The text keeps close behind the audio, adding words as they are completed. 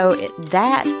So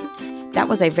that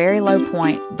was a very low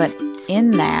point, but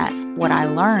in that, what I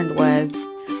learned was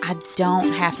I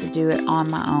don't have to do it on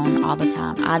my own all the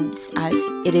time.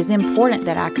 It is important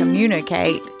that I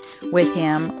communicate with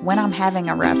him when I'm having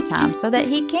a rough time so that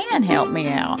he can help me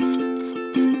out.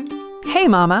 Hey,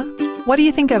 Mama. What do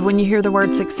you think of when you hear the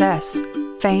word success?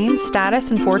 Fame, status,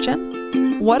 and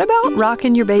fortune? What about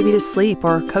rocking your baby to sleep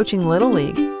or coaching Little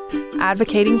League?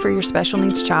 Advocating for your special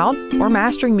needs child or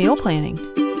mastering meal planning?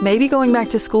 Maybe going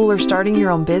back to school or starting your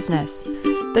own business?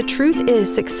 The truth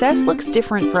is, success looks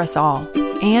different for us all,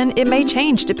 and it may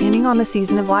change depending on the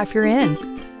season of life you're in.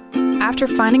 After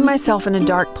finding myself in a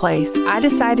dark place, I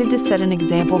decided to set an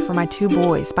example for my 2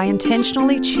 boys by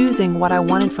intentionally choosing what I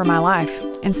wanted for my life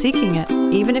and seeking it,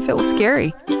 even if it was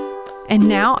scary. And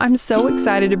now I'm so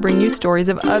excited to bring you stories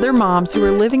of other moms who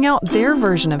are living out their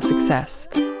version of success.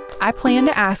 I plan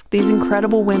to ask these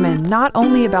incredible women not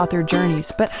only about their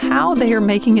journeys, but how they are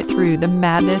making it through the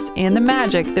madness and the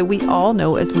magic that we all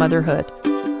know as motherhood.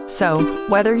 So,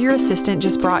 whether your assistant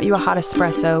just brought you a hot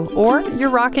espresso or you're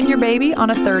rocking your baby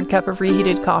on a 3rd cup of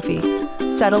reheated coffee,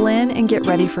 settle in and get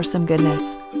ready for some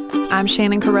goodness. I'm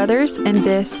Shannon Carruthers, and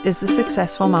this is the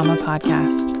Successful Mama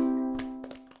Podcast.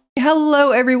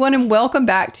 Hello, everyone, and welcome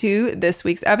back to this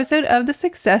week's episode of the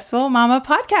Successful Mama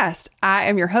Podcast. I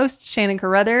am your host, Shannon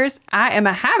Carruthers. I am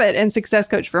a habit and success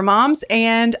coach for moms,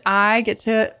 and I get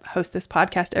to host this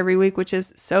podcast every week, which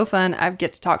is so fun. I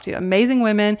get to talk to amazing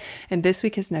women, and this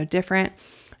week is no different.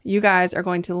 You guys are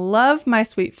going to love my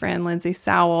sweet friend, Lindsay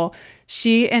Sowell.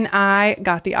 She and I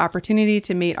got the opportunity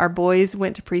to meet. Our boys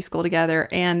went to preschool together,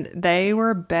 and they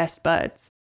were best buds.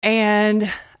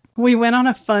 And we went on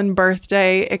a fun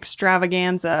birthday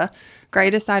extravaganza. Gray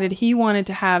decided he wanted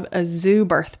to have a zoo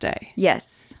birthday.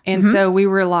 Yes. And so we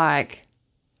were like,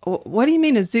 what do you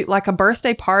mean a zoo? Like a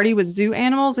birthday party with zoo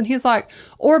animals? And he's like,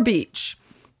 or beach.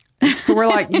 So we're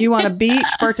like, you want a beach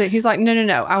birthday? He's like,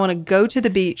 no. I want to go to the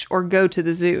beach or go to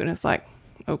the zoo. And it's like,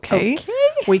 okay,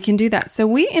 we can do that. So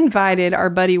we invited our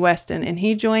buddy Weston, and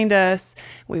he joined us.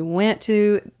 We went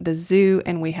to the zoo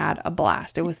and we had a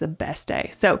blast. It was the best day.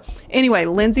 So anyway,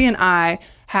 Lindsay and I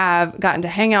have gotten to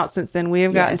hang out since then. We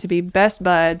have gotten to be best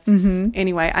buds.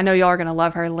 Anyway, I know y'all are going to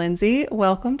love her. Lindsay,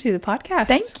 welcome to the podcast.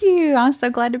 Thank you. I'm so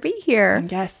glad to be here.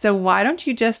 Yes. So why don't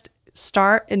you just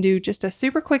start and do just a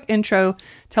super quick intro.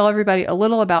 Tell everybody a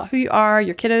little about who you are,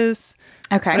 your kiddos,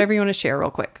 whatever you want to share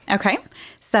real quick. Okay.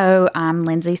 So I'm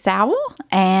Lindsay Sowell,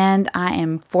 and I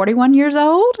am 41 years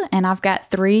old, and I've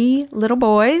got 3 little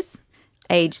boys,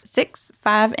 aged 6,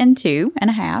 5, and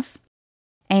 2.5.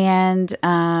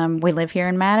 And we live here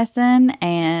in Madison,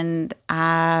 and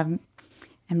I'm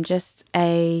just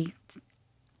a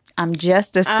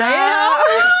stay-at-home.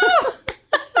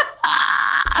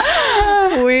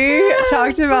 We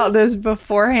talked about this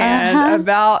beforehand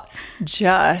about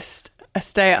just a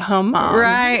stay-at-home mom.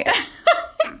 Right.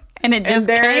 And it just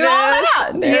came all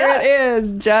out. There it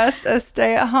is. Just a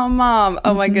stay-at-home mom.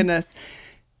 Oh, my goodness.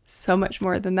 So much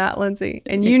more than that, Lindsay.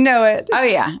 And you know it. Oh,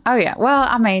 yeah. Well,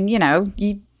 I mean,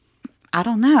 I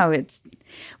don't know. It's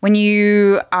when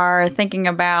you are thinking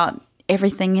about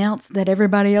everything else that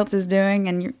everybody else is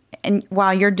doing, and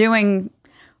while you're doing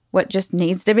what just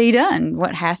needs to be done,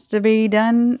 what has to be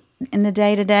done in the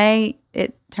day-to-day,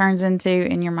 it turns into,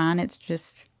 in your mind, it's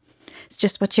just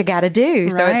what you got to do.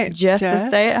 So it's just a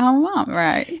stay-at-home mom,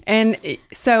 right? And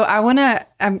so I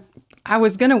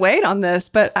was going to wait on this,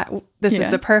 but this is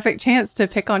the perfect chance to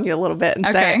pick on you a little bit and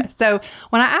say, so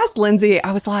when I asked Lindsay,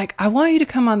 I was like, I want you to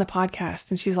come on the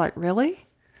podcast. And she's like, really?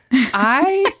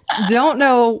 I don't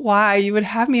know why you would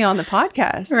have me on the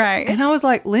podcast. Right. And I was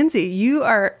like, Lindsay, you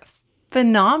are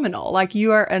phenomenal. Like,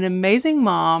 you are an amazing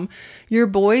mom. Your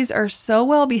boys are so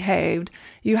well behaved.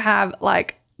 You have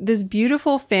like this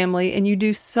beautiful family, and you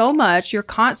do so much. You're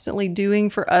constantly doing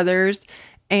for others.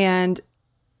 And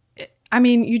I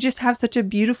mean, you just have such a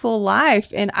beautiful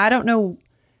life. And I don't know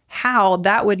how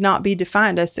that would not be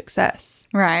defined as success.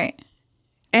 Right.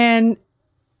 And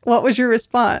what was your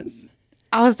response?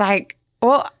 I was like,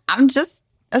 well, I'm just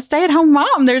a stay-at-home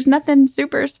mom. There's nothing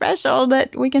super special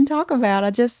that we can talk about.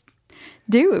 I just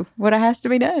do what has to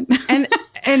be done.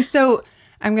 And so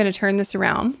I'm going to turn this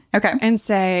around. Okay. And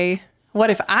say, what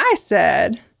if I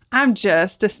said, I'm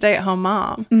just a stay-at-home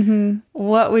mom? Mm-hmm.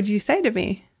 What would you say to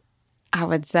me? I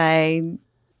would say,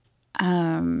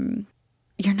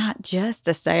 you're not just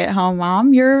a stay-at-home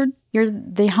mom. You're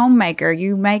the homemaker.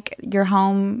 You make your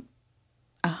home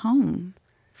a home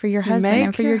for your husband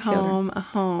and for your children. Home a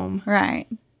home. Right.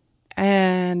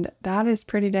 And that is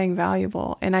pretty dang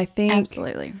valuable. And I think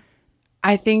absolutely,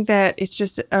 I think that it's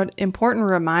just an important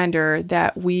reminder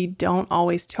that we don't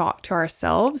always talk to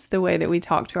ourselves the way that we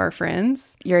talk to our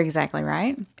friends. You're exactly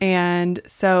right. And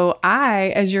so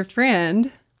I, as your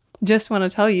friend, just want to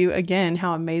tell you again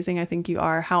how amazing I think you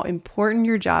are, how important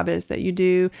your job is that you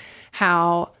do,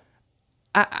 how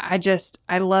I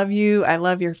love you. I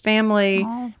love your family.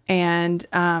 Aww. And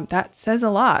that says a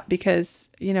lot because,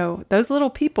 those little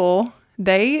people,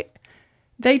 they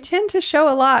tend to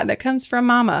show a lot that comes from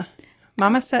mama.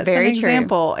 Mama sets an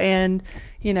example. And,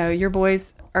 your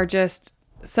boys are just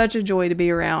such a joy to be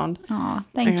around. Oh,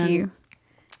 thank you.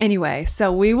 Anyway,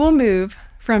 so we will move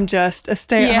from just a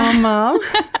stay-at-home mom.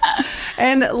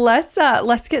 And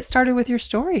let's get started with your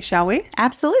story, shall we?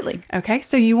 Absolutely. Okay,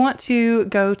 so you want to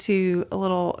go to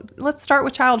let's start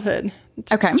with childhood.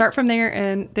 Okay. Start from there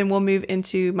and then we'll move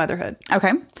into motherhood.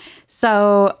 Okay.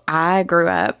 So I grew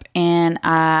up in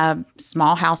a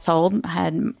small household. I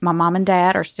had my mom and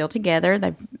dad are still together.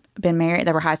 They've been married.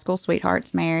 They were high school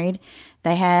sweethearts, married.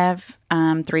 They have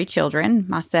 3 children,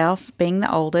 myself being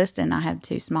the oldest, and I have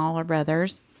 2 smaller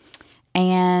brothers.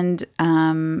 And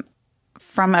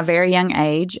from a very young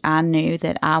age, I knew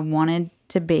that I wanted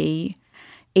to be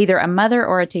either a mother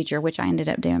or a teacher, which I ended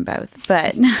up doing both.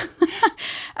 But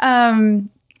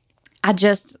I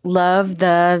just love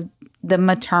the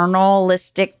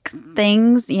maternalistic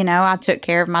things. I took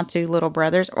care of my 2 little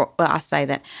brothers. I say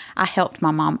that I helped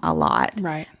my mom a lot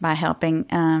by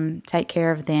helping take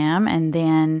care of them. And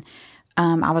then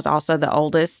I was also the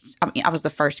oldest. I was the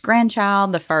first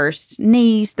grandchild, the first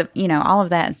niece, all of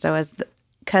that. And so as the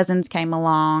cousins came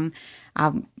along,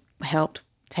 I helped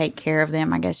take care of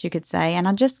them, I guess you could say. And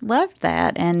I just loved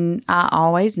that. And I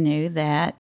always knew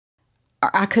that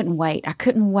I couldn't wait. I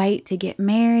couldn't wait to get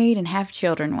married and have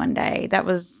children one day. That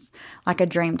was like a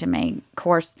dream to me. Of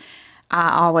course,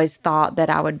 I always thought that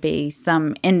I would be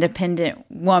some independent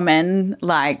woman.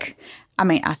 I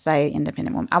say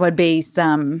independent woman. I would be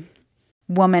some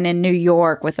woman in New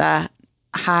York with a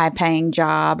high-paying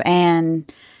job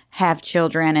and have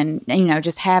children and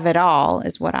just have it all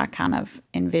is what I kind of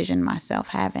envisioned myself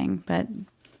having. But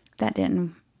that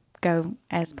didn't go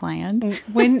as planned.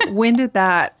 When did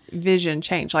that vision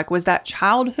change? Was that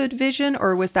childhood vision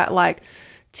or was that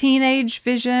teenage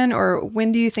vision? Or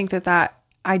when do you think that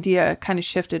idea kind of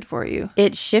shifted for you?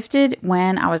 It shifted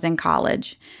when I was in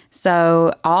college.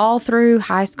 So all through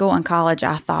high school and college,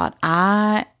 I thought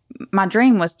my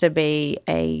dream was to be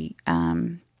a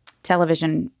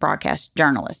television broadcast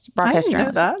journalist. I didn't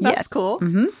know that. That's yes. Cool.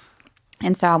 Mm-hmm.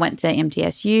 And so I went to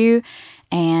MTSU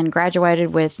and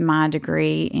graduated with my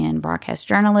degree in broadcast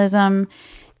journalism.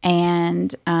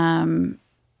 And my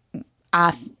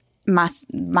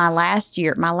last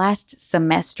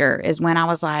semester is when I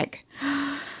was like,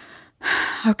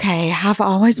 okay, I've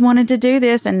always wanted to do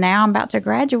this, and now I'm about to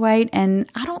graduate, and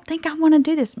I don't think I want to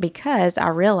do this, because I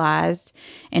realized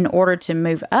in order to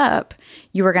move up,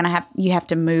 you have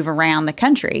to move around the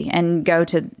country and go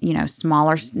to,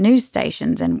 smaller news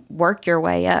stations and work your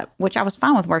way up, which I was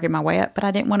fine with working my way up, but I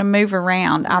didn't want to move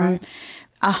around. Right. I'm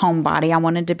a homebody. I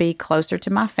wanted to be closer to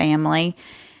my family.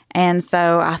 And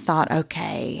so I thought,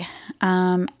 okay,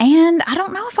 and I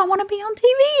don't know if I want to be on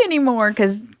TV anymore,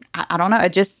 because I don't know.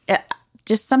 It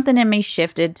just something in me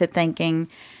shifted to thinking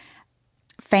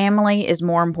family is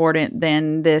more important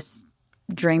than this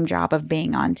dream job of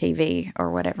being on TV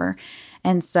or whatever.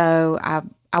 And so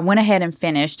I went ahead and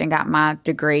finished and got my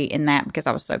degree in that because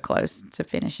I was so close to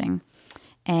finishing,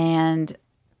 and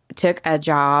took a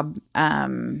job.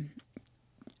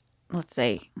 Let's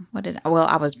see,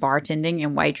 I was bartending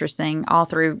and waitressing all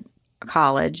through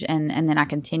college, and then I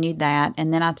continued that,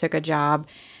 and then I took a job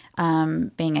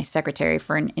being a secretary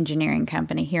for an engineering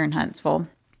company here in Huntsville.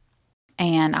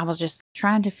 And I was just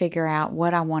trying to figure out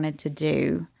what I wanted to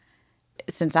do,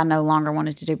 since I no longer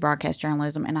wanted to do broadcast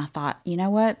journalism. And I thought, you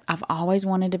know what? I've always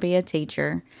wanted to be a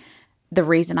teacher. The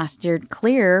reason I steered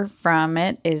clear from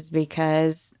it is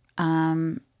because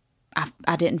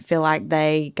I didn't feel like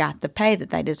they got the pay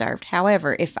that they deserved.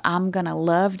 However, if I'm going to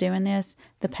love doing this,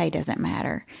 the pay doesn't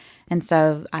matter. And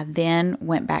so I then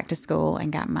went back to school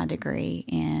and got my degree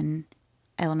in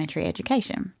elementary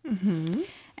education. Mm-hmm.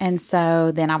 And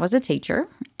so then I was a teacher,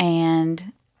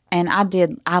 and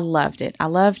I loved it. I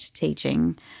loved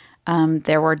teaching.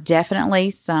 There were definitely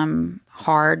some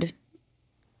hard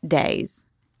days,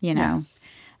 yes.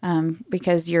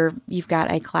 Because you've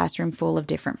got a classroom full of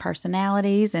different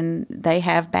personalities, and they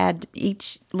have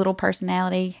each little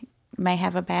personality may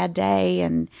have a bad day,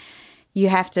 and you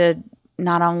have to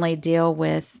not only deal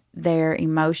with their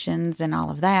emotions and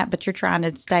all of that, but you're trying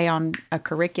to stay on a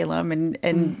curriculum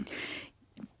and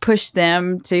push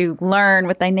them to learn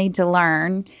what they need to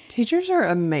learn. Teachers are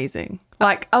amazing.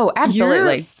 Like, oh,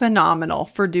 absolutely. You're phenomenal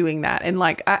for doing that. And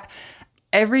like,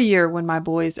 every year when my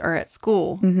boys are at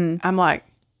school, I'm like,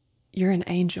 you're an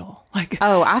angel. Like,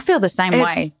 oh, I feel the same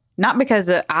way. Not because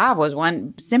I was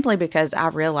one, simply because I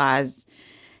realize,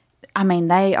 I mean,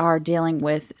 they are dealing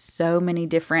with so many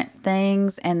different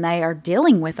things, and they are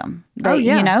dealing with them.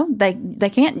 You know, they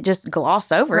can't just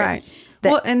gloss over it.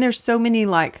 Well, and there's so many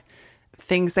like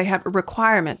things they have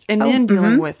requirements, and then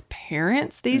dealing with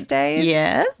parents these days.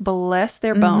 Yes, bless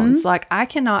their bones. Like, I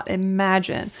cannot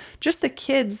imagine just the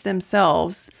kids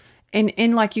themselves.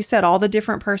 And like you said, all the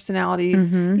different personalities,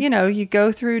 you know, you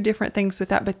go through different things with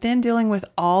that, but then dealing with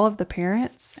all of the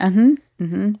parents,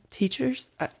 teachers,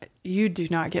 you do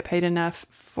not get paid enough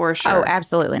for sure. Oh,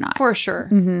 absolutely not. For sure.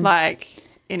 Like,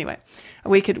 anyway,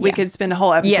 we could spend a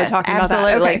whole episode talking about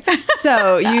that. Okay.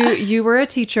 So you were a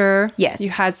teacher. Yes. You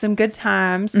had some good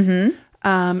times. And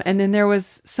then there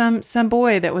was some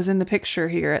boy that was in the picture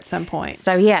here at some point.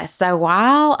 So, yes. So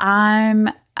while I'm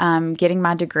getting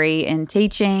my degree in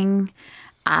teaching,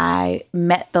 I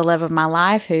met the love of my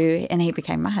life, and he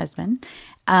became my husband.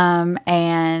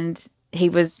 And he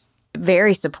was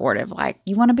very supportive. Like,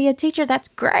 you want to be a teacher? That's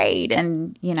great.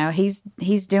 And, you know, he's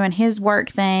doing his work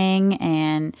thing,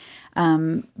 and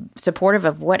supportive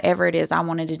of whatever it is I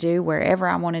wanted to do, wherever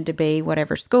I wanted to be,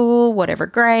 whatever school, whatever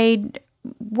grade,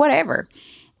 whatever.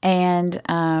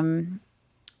 And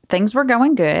things were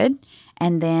going good.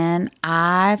 And then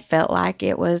I felt like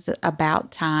it was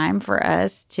about time for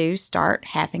us to start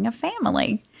having a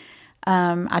family.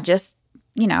 I just,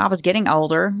 you know, I was getting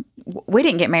older. We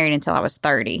didn't get married until I was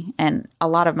 30. And a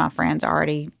lot of my friends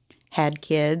already had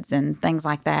kids and things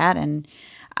like that. And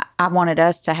I wanted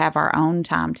us to have our own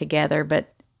time together.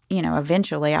 But, you know,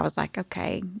 eventually I was like,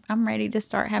 okay, I'm ready to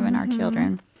start having our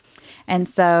children. And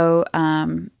so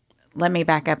let me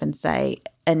back up and say,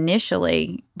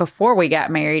 initially, before we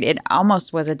got married, it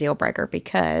almost was a deal breaker,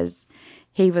 because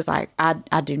he was like,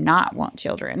 I do not want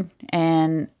children.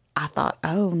 And I thought,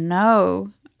 oh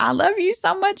no, I love you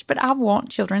so much, but I want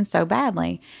children so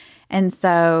badly. And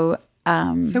so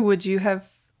so would you have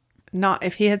not,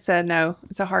 if he had said no,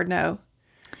 it's a hard no?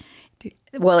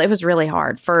 Well, it was really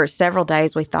hard. For several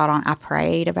days I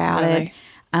prayed about it.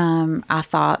 I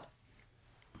thought,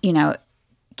 you know,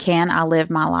 can I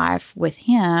live my life with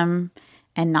him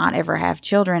and not ever have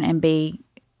children and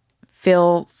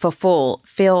feel fulfilled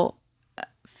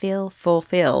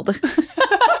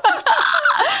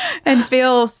and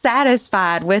feel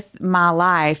satisfied with my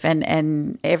life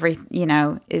and every, you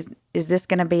know, is this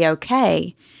going to be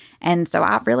okay? And so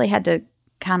I really had to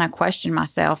kind of question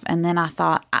myself. And then I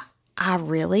thought, I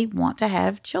really want to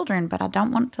have children, but I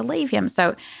don't want to leave him.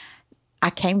 So I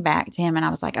came back to him and I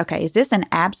was like, okay, is this an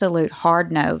absolute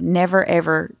hard no? Never,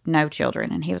 ever, no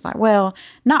children. And he was like, well,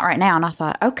 not right now. And I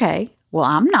thought, okay, well,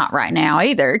 I'm not right now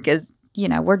either, because, you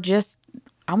know,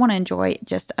 I want to enjoy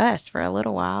just us for a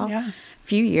little while, a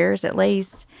few years at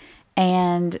least.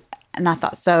 And I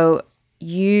thought, so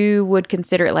you would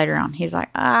consider it later on? He's like,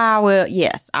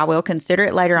 yes, I will consider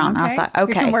it later on. Okay. I thought,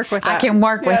 okay, you can work with that. I can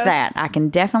work with that. I can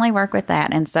definitely work with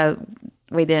that. And so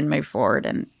we then moved forward.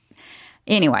 And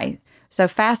anyway, so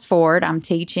fast forward, I'm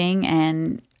teaching,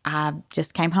 and I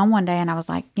just came home one day and I was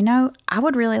like, you know, I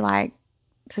would really like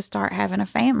to start having a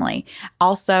family.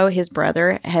 Also, his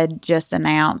brother had just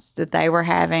announced that they were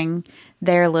having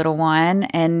their little one,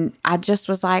 and I just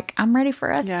was like, I'm ready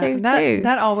for us too.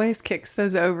 That always kicks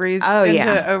those ovaries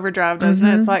into overdrive, doesn't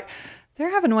it? It's like, they're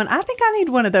having one. I think I need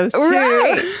one of those too.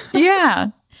 Right. Yeah.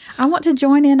 I want to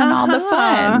join in on all the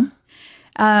fun.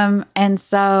 And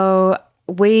so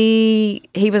he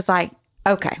was like,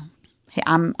 okay,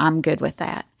 I'm good with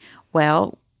that.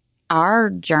 Well, our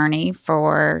journey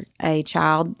for a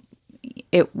child,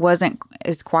 it wasn't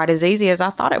quite as easy as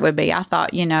I thought it would be. I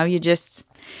thought, you know, you just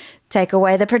take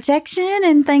away the protection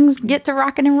and things get to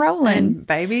rocking and rolling. And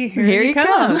baby, here he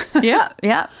comes.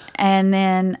 Yeah. And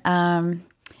then,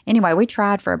 anyway, we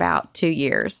tried for about 2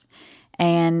 years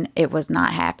and it was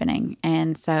not happening.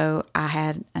 And so I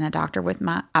had I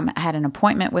had an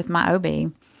appointment with my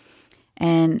OB,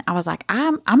 and I was like,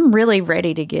 I'm really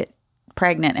ready to get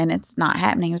pregnant and it's not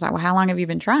happening. He was like, well, how long have you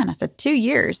been trying? I said, 2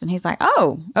 years. And he's like,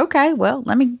 oh, okay, well,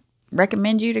 let me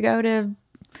recommend you to go to,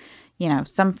 you know,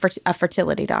 a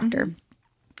fertility doctor.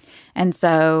 Mm-hmm. And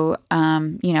so,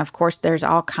 you know, of course, there's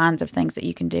all kinds of things that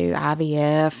you can do,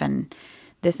 IVF and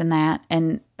this and that.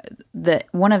 And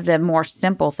one of the more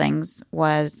simple things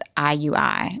was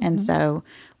IUI. And so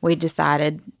we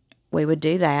decided we would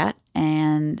do that.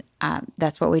 And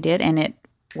that's what we did. And it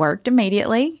worked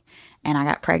immediately. And I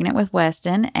got pregnant with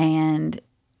Weston. And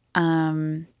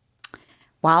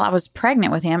while I was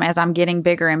pregnant with him, as I'm getting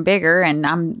bigger and bigger and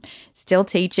I'm still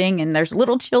teaching and there's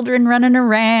little children running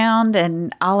around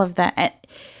and all of that,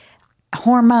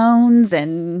 hormones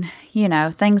and,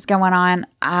 things going on,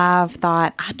 I've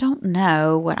thought, I don't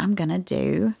know what I'm going to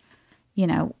do,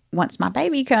 once my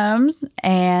baby comes,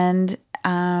 and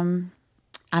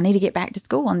I need to get back to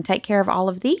school and take care of all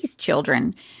of these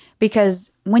children.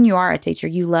 Because when you are a teacher,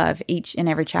 you love each and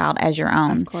every child as your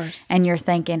own. Of course. And you're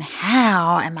thinking,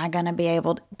 how am I going to be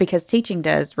able to, because teaching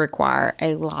does require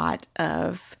a lot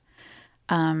of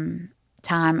time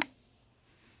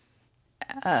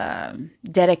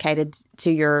dedicated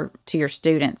to your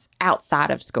students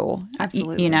outside of school.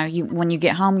 Absolutely. When you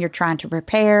get home, you're trying to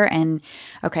prepare and,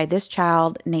 okay, this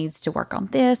child needs to work on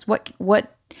this.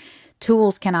 What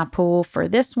tools can I pull for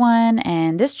this one?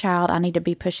 And this child, I need to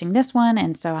be pushing this one.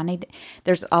 And so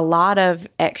there's a lot of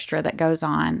extra that goes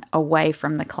on away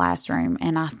from the classroom.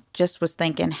 And I just was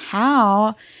thinking,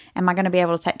 how am I going to be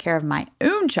able to take care of my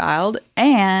own child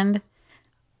and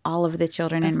all of the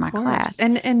children in my class?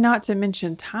 And not to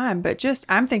mention time, but just,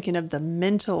 I'm thinking of the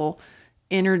mental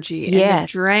energy and Yes.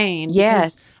 the drain.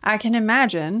 Yes. Because I can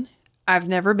imagine, I've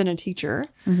never been a teacher,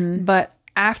 but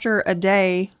after a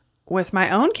day with my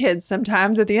own kids,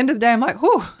 sometimes at the end of the day, I'm like,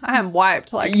 whew, I am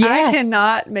wiped. Like, Yes. I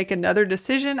cannot make another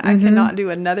decision. I cannot do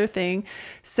another thing.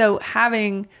 So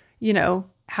having,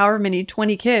 however many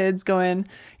 20 kids going,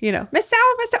 Miss Sal,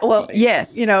 well,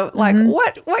 Yes.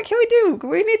 what can we do?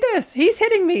 We need this. He's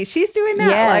hitting me. She's doing that.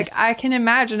 Yes. Like, I can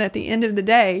imagine at the end of the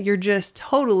day, you're just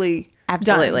totally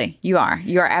Absolutely. done.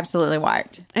 You are absolutely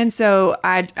wiped. And so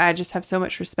I just have so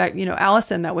much respect.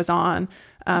 Allison that was on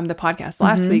the podcast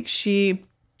last week, she's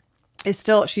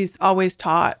always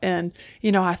taught. And,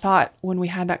 I thought when we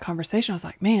had that conversation, I was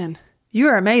like, man, you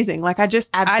are amazing. Like, I don't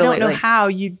know Absolutely. how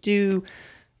you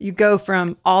go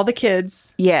from all the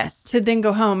kids Yes. to then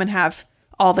go home and have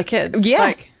all the kids.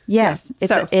 Yes. Yes.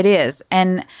 It is.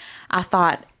 And I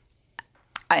thought,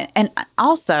 and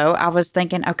also I was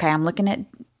thinking, okay, I'm looking at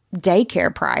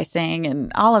daycare pricing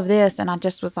and all of this. And I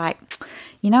just was like,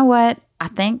 you know what? I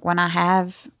think when I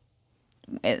have,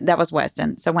 that was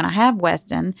Weston. So when I have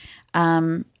Weston,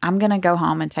 I'm going to go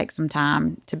home and take some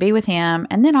time to be with him,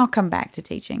 and then I'll come back to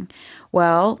teaching.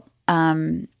 Well,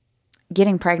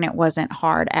 getting pregnant wasn't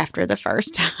hard after the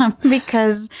first time,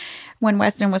 because when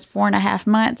Weston was 4.5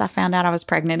 months, I found out I was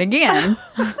pregnant again.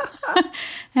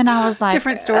 And I was like,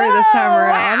 Different story this time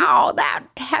around. Wow, that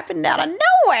happened out of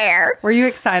nowhere. Were you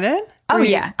excited?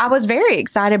 Yeah. I was very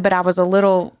excited, but I was a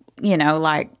little,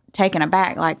 taken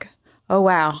aback, like, oh,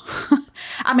 wow.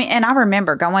 I mean, and I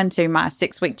remember going to my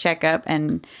 6-week checkup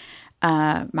and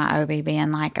my OB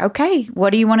being like, okay,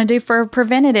 what do you want to do for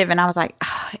preventative? And I was like,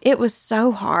 it was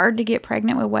so hard to get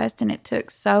pregnant with Weston. It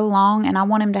took so long, and I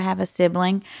want him to have a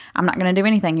sibling. I'm not going to do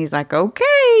anything. He's like,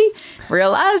 okay,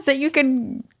 realize that you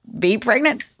can be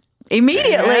pregnant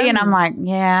immediately. Amen. And I'm like,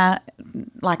 yeah,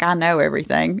 like I know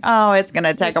everything. Oh, it's going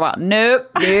to take a while. Nope.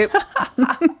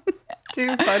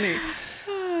 Too funny.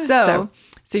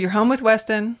 So you're home with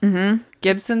Weston. Mm-hmm.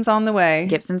 Gibson's on the way.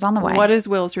 What is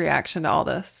Will's reaction to all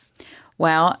this?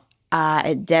 Well,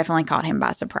 it definitely caught him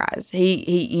by surprise.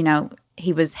 He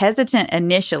was hesitant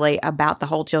initially about the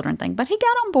whole children thing, but he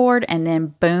got on board, and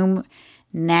then boom,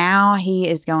 now he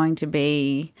is going to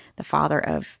be the father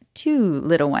of 2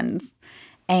 little ones.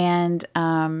 And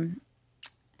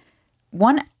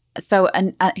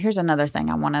here's another thing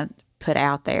I want to put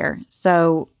out there.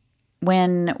 So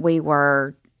when we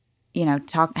were,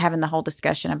 having the whole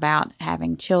discussion about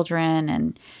having children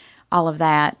and all of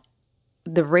that,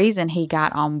 the reason he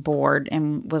got on board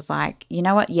and was like, you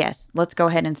know what, yes, let's go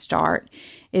ahead and start,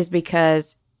 is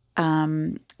because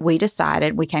we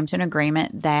came to an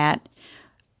agreement that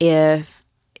if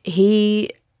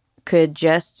he could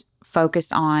just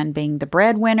focus on being the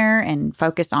breadwinner and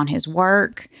focus on his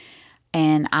work,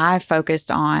 and I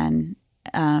focused on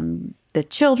the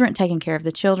children, taking care of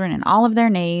the children and all of their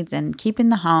needs and keeping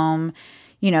the home,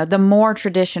 the more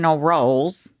traditional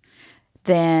roles,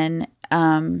 then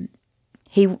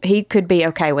he could be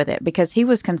okay with it, because he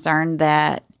was concerned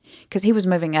that, because he was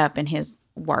moving up in his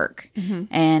work,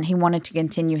 and he wanted to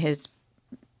continue his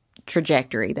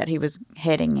trajectory that he was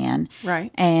heading in. Right.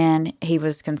 And he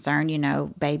was concerned,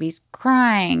 babies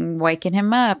crying, waking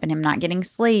him up, and him not getting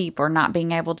sleep or not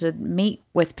being able to meet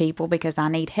with people because I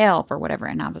need help or whatever.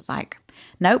 And I was like,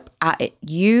 nope,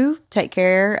 you take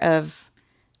care of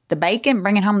the bacon,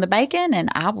 bringing home the bacon, and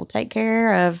I will take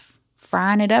care of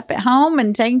frying it up at home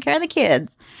and taking care of the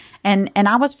kids. And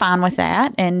I was fine with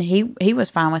that, and he was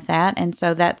fine with that. And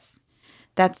so that's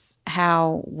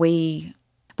how we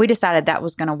we decided that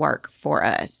was going to work for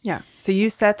us. Yeah. So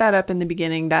you set that up in the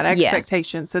beginning, that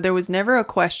expectation. Yes. So there was never a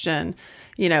question,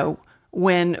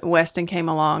 when Weston came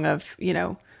along of,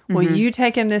 will you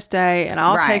take him this day and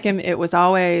I'll take him. It was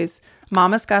always,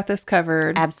 Mama's got this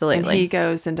covered. Absolutely. And he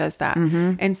goes and does that.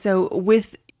 And so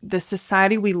with the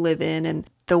society we live in and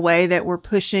the way that we're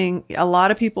pushing, a lot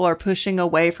of people are pushing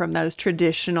away from those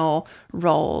traditional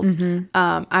roles.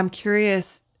 I'm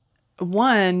curious,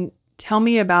 one, tell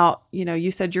me about, you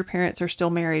said your parents are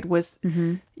still married. Was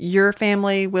your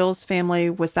family, Will's family,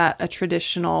 was that a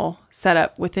traditional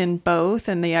setup within both,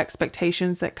 and the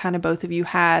expectations that kind of both of you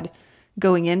had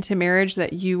going into marriage,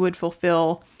 that you would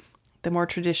fulfill the more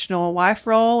traditional wife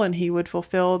role and he would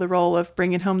fulfill the role of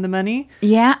bringing home the money?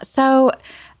 Yeah. So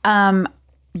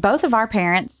both of our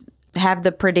parents have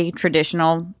the pretty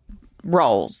traditional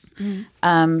roles.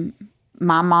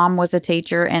 My mom was a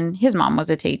teacher and his mom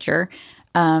was a teacher.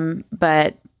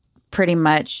 But pretty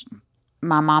much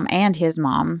my mom and his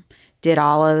mom did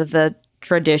all of the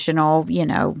traditional,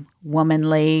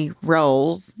 womanly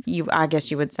roles. I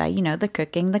guess you would say, the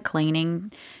cooking, the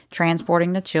cleaning,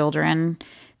 transporting the children,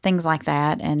 things like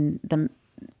that. And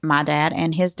my dad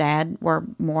and his dad were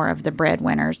more of the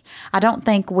breadwinners. I don't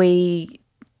think we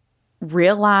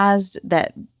realized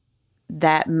that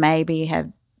maybe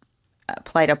have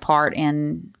played a part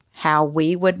in how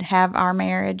we would have our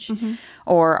marriage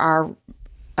or our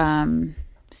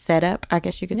setup, I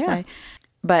guess you could say.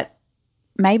 But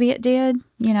maybe it did,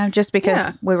 just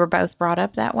because we were both brought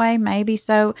up that way, maybe.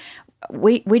 So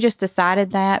we just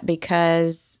decided that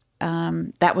because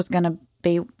that was going to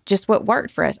be just what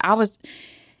worked for us.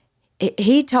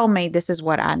 He told me, this is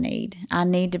what I need. I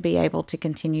need to be able to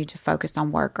continue to focus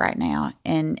on work right now.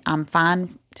 And I'm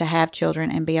fine to have children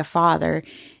and be a father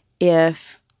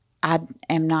if I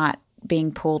am not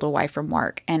being pulled away from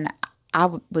work. And I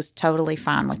was totally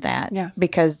fine with that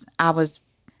because I was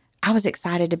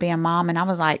excited to be a mom. And I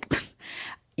was like,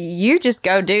 you just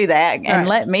go do that and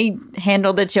let me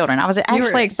handle the children. I was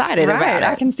actually excited about it.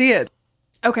 I can see it.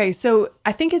 Okay. So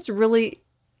I think it's really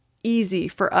easy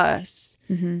for us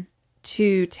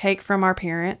to take from our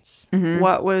parents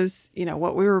what was,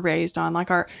 what we were raised on, like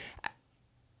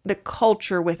the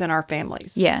culture within our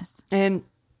families. Yes. And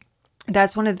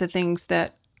that's one of the things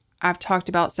that I've talked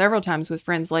about several times with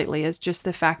friends lately, is just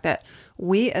the fact that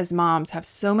we as moms have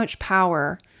so much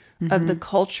power of the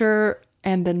culture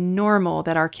and the normal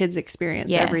that our kids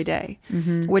experience every day,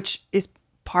 which is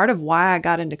part of why I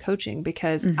got into coaching,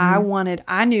 because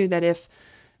I knew that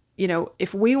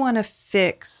if we want to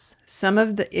fix some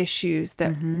of the issues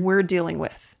that we're dealing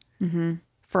with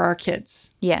for our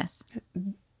kids. Yes.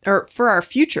 Or for our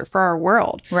future, for our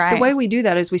world. Right. The way we do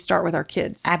that is we start with our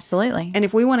kids. Absolutely. And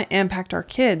if we want to impact our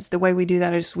kids, the way we do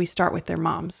that is we start with their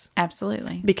moms.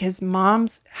 Absolutely. Because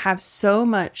moms have so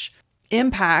much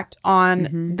impact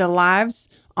on the lives,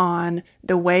 on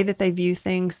the way that they view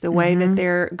things, the way that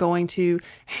they're going to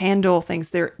handle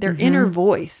things. Their inner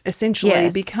voice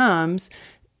essentially becomes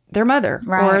their mother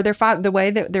or their father, the way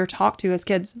that they're talked to as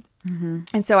kids.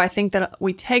 And so I think that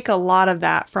we take a lot of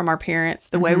that from our parents,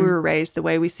 the way we were raised, the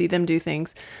way we see them do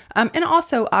things. And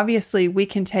also, obviously, we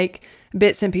can take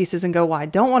bits and pieces and go, well, I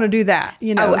don't want to do that.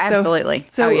 Oh, absolutely.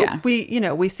 So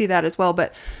we see that as well.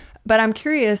 But I'm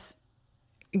curious,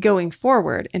 going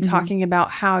forward and talking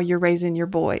about how you're raising your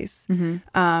boys.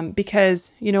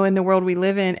 Because, in the world we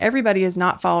live in, everybody is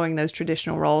not following those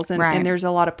traditional roles. And there's a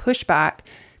lot of pushback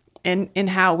in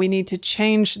how we need to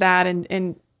change that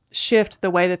and shift the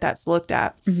way that that's looked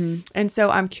at. And so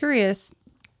I'm curious,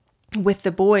 with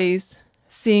the boys,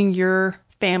 seeing your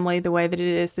family the way that it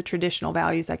is, the traditional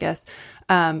values, I guess,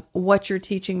 what you're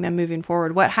teaching them moving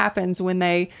forward. What happens when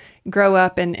they grow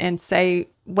up and say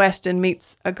Weston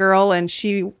meets a girl and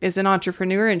she is an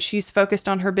entrepreneur and she's focused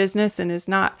on her business and is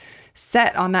not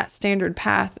set on that standard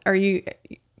path? Are you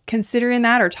considering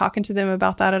that or talking to them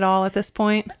about that at all at this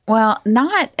point? Well,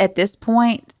 not at this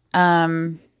point.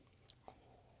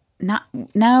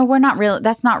 No, we're not really.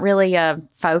 That's not really a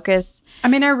focus. I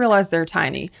mean, I realize they're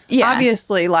tiny. Yeah.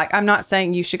 Obviously, I'm not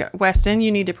saying you should go, Weston,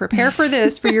 you need to prepare for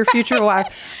this for your future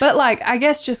wife. But I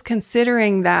guess just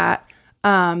considering that,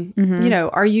 are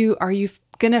you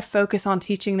going to focus on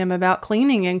teaching them about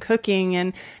cleaning and cooking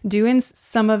and doing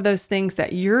some of those things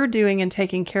that you're doing and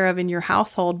taking care of in your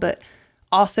household, but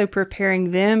also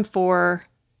preparing them for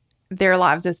their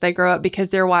lives as they grow up,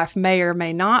 because their wife may or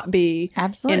may not be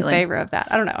in favor of that?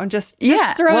 I don't know. I'm just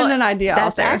throwing an idea out there.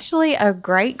 That's actually a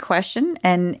great question,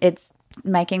 and it's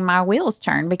making my wheels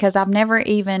turn, because I've never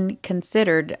even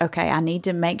considered, okay, I need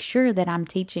to make sure that I'm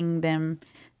teaching them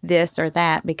this or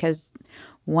that, because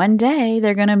one day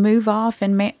they're going to move off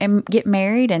and get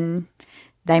married, and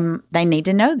they need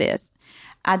to know this.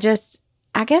 I guess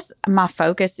my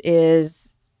focus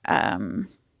is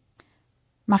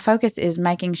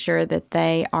making sure that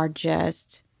they are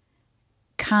just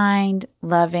kind,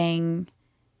 loving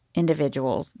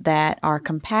individuals that are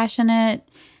compassionate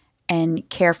and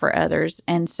care for others.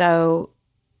 And so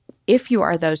if you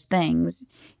are those things,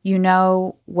 you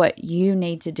know what you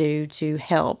need to do to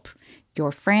help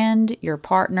your friend, your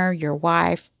partner, your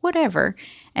wife, whatever.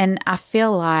 And I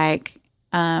feel like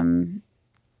if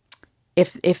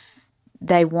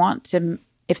they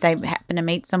happen to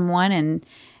meet someone and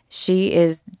she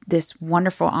is this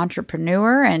wonderful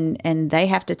entrepreneur and they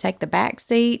have to take the back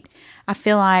seat, I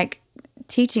feel like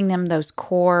teaching them those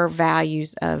core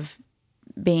values of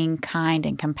being kind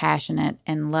and compassionate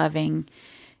and loving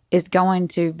is going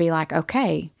to be like,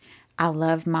 okay, I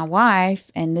love my wife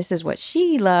and this is what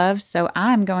she loves, so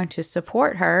I'm going to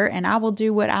support her and I will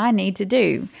do what I need to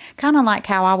do. Kind of like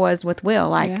how I was with Will.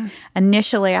 Like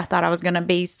initially I thought I was going to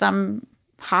be some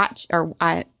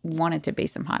I wanted to be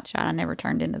some hot shot. I never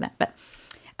turned into that, but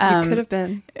you could have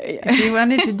been. If you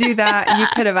wanted to do that, you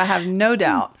could have. I have no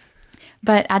doubt.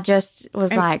 But I just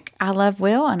was like, I love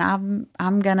Will, and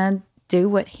I'm gonna do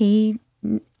what he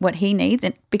needs,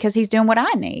 and because he's doing what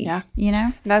I need. Yeah, you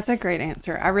know, that's a great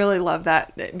answer. I really love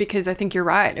that because I think you're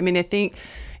right. I mean, I think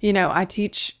I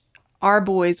teach our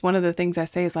boys. One of the things I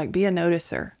say is like, be a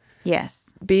noticer. Yes.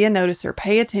 Be a noticer.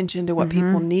 Pay attention to what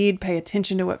people need. Pay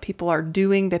attention to what people are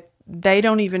doing that they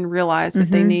don't even realize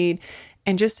that they need.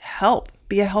 And just help.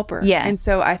 Be a helper. Yes. And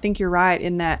so I think you're right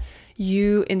in that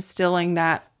you instilling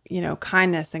that,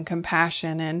 kindness and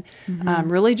compassion and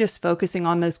really just focusing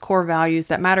on those core values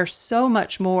that matter so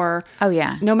much more. Oh,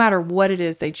 yeah. No matter what it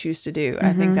is they choose to do.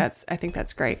 I think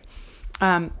that's great.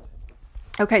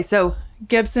 Okay. So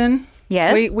Gibson.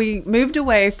 Yes. We moved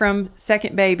away from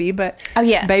second baby, but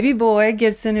baby boy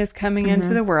Gibson is coming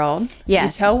into the world.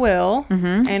 Yes. You tell Will.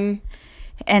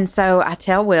 And so I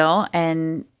tell Will,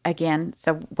 and again,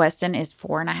 so Weston is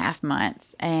 4.5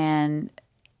 months, and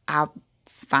I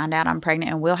find out I'm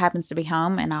pregnant, and Will happens to be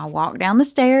home, and I walk down the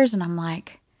stairs, and I'm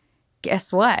like,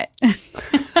 guess what?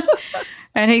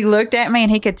 And he looked at me,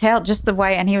 and he could tell just the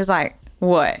way, and he was like,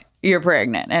 what? You're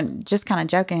pregnant? And just kind of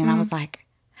joking, and I was like,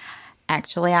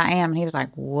 actually, I am. And he was like,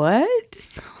 what?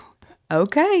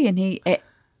 Okay.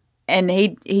 And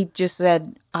he just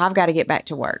said, I've got to get back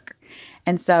to work.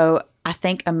 And so I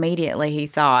think immediately he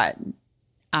thought,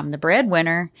 I'm the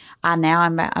breadwinner.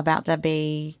 I'm about to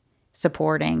be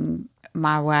supporting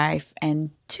my wife and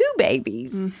 2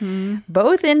 babies,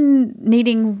 both in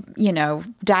needing,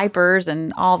 diapers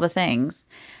and all the things.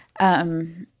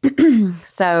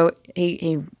 So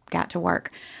he got to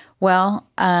work. Well,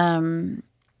 I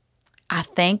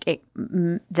think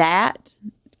that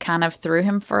kind of threw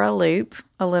him for a loop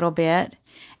a little bit.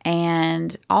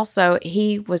 And also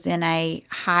he was in a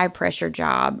high pressure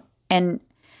job, and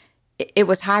it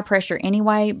was high pressure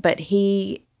anyway, but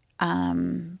he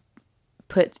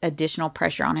puts additional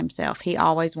pressure on himself. He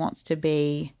always wants to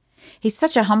be, he's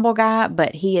such a humble guy,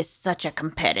 but he is such a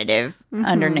competitive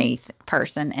underneath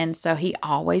person. And so he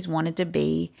always wanted to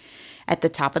be at the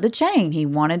top of the chain. He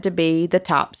wanted to be the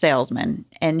top salesman,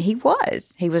 and he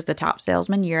was. He was the top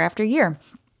salesman year after year.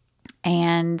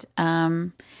 And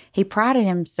he prided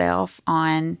himself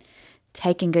on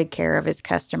taking good care of his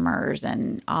customers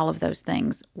and all of those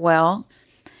things. Well,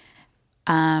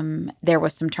 there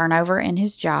was some turnover in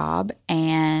his job,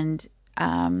 and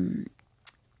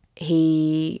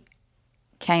he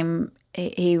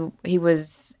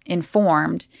was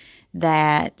informed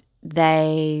that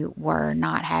they were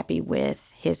not happy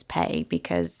with his pay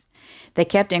because they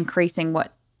kept increasing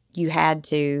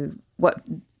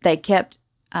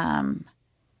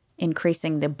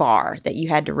increasing the bar that you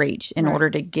had to reach in order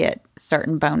to get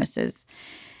certain bonuses.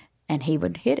 And he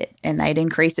would hit it, and they'd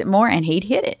increase it more, and he'd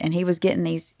hit it, and he was getting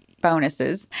these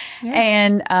bonuses. Yeah.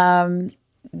 And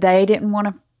they didn't want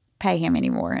to pay him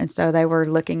anymore. And so they were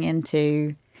looking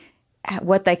into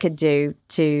what they could do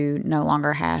to no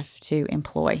longer have to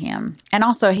employ him. And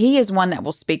also, he is one that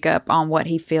will speak up on what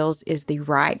he feels is the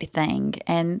right thing.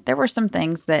 And there were some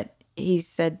things that he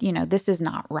said, this is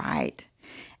not right.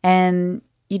 And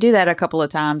you do that a couple of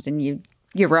times, and you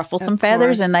ruffle some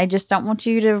feathers, and they just don't want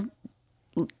you to,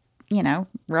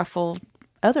 ruffle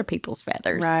other people's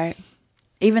feathers. Right.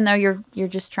 Even though you're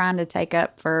just trying to take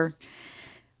up for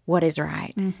what is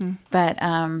right. Mm-hmm. But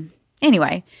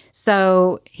anyway,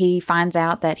 so he finds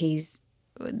out that he's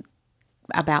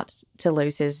about to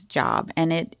lose his job,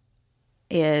 and it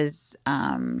is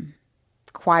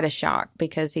quite a shock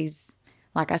because he's,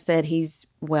 like I said, he's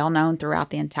well known throughout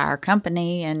the entire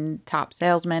company and top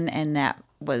salesman, and that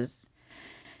was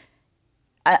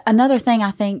another thing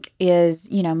I think is,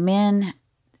 men,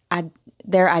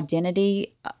 their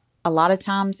identity a lot of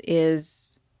times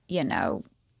is,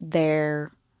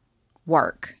 their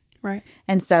work. Right.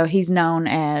 And so he's known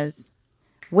as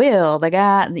Will, the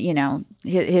guy,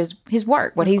 his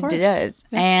work, what he does.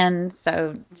 Yeah. And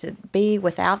so to be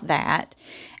without that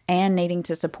and needing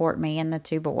to support me and the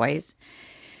 2 boys,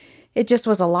 it just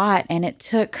was a lot, and it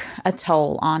took a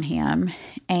toll on him.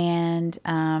 And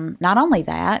not only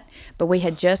that, but we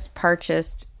had just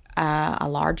purchased a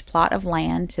large plot of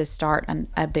land to start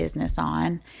a business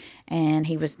on. And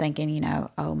he was thinking,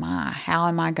 oh my, how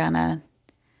am I going to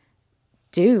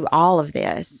do all of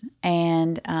this?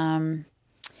 And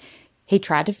he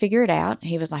tried to figure it out.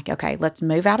 He was like, okay, let's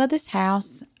move out of this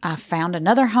house. I found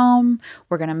another home.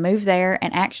 We're going to move there.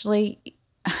 And actually,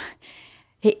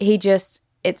 he just,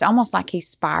 it's almost like he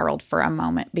spiraled for a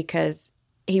moment, because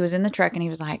he was in the truck and he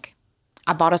was like,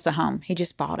 I bought us a home. He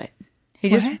just bought it. He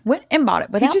just went and bought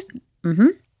it. Without,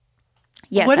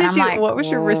 Yes. What was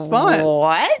your response?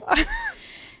 What?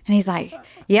 And he's like,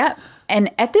 yep. And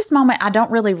at this moment, I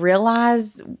don't really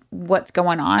realize what's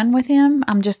going on with him.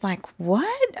 I'm just like,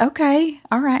 what? Okay.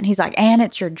 All right. And he's like, and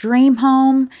it's your dream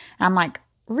home. And I'm like,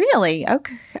 really?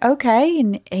 Okay.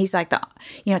 And he's like,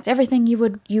 it's everything you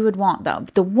would want, though.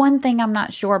 The one thing I'm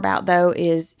not sure about, though,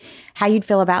 is how you'd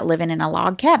feel about living in a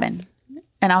log cabin.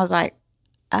 And I was like,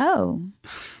 oh,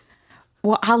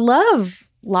 well, I love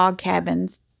log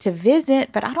cabins to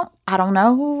visit, but I don't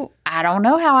know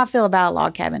how I feel about a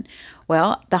log cabin.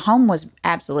 Well, the home was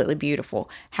absolutely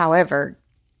beautiful. However,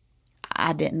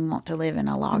 I didn't want to live in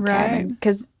a log cabin,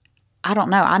 because I don't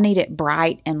know. I need it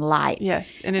bright and light.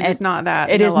 Yes, and it is not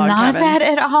that. It is not that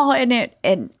at all.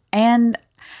 And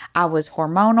I was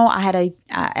hormonal. I had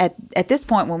at this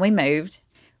point when we moved,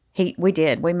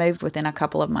 we moved within a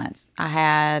couple of months. I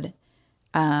had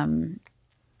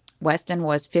Weston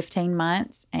was 15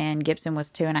 months and Gibson was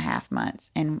 2.5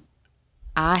 months. And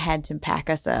I had to pack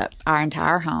us up, our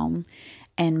entire home,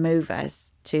 and move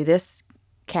us to this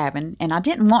cabin. And I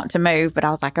didn't want to move, but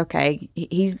I was like, okay,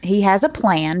 he has a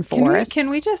plan for us. Can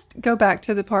we just go back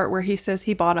to the part where he says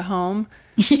he bought a home?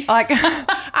 Like,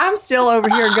 I'm still over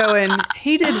here going,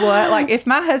 he did what? Like, if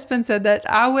my husband said that,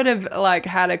 I would have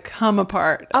had to come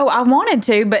apart. Oh, I wanted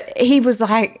to, but he was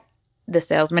like, the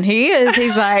salesman he is,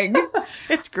 he's like,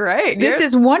 it's great. This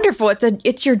is wonderful.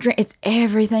 It's your dream. It's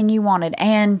everything you wanted.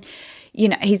 And,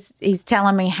 he's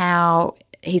telling me how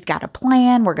he's got a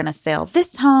plan. We're going to sell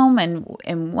this home.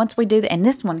 And once we do that, and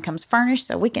this one comes furnished,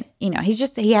 so we can,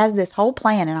 he has this whole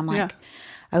plan. And I'm like,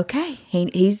 okay,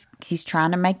 he's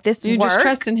trying to make this work. You're just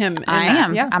trusting him. I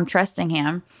am. Yeah. I'm trusting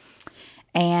him.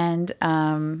 And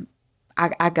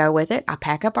I go with it. I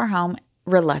pack up our home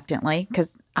reluctantly,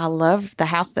 because I love the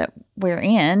house that we're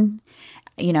in.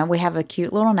 We have a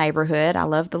cute little neighborhood. I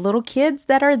love the little kids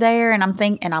that are there, and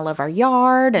and I love our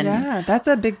yard. And yeah, that's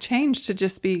a big change to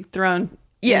just be thrown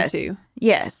into.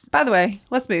 Yes. By the way,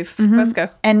 let's move. Mm-hmm. Let's go.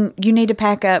 And you need to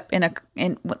pack up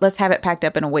let's have it packed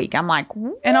up in a week. I'm like,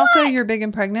 what? And also, you're big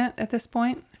and pregnant at this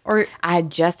point? Or I had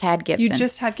just had Gibson. You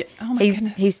just had Gibson. Oh my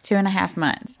goodness. He's 2.5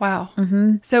 months. Wow.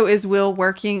 Mm-hmm. So is Will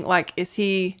working? Is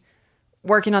he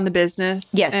working on the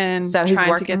business? Yes. And so he's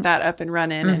trying to get that up and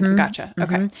running. Mm-hmm. And gotcha.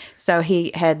 Okay. Mm-hmm. So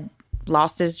he had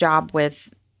lost his job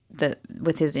with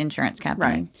his insurance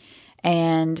company. Right.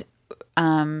 And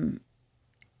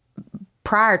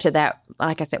prior to that,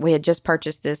 like I said, we had just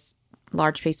purchased this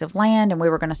large piece of land, and we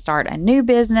were going to start a new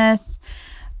business,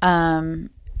 like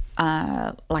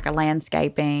a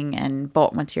landscaping and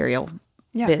bulk material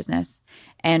business.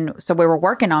 And so we were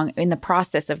working in the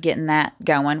process of getting that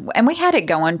going. And we had it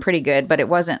going pretty good, but it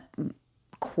wasn't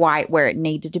quite where it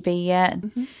needed to be yet.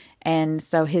 Mm-hmm. And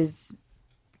so his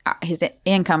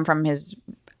income from his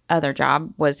other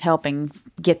job was helping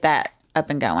get that up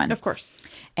and going. Of course.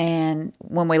 And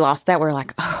when we lost that, we were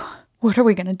like, oh, what are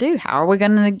we going to do? How are we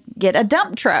going to get a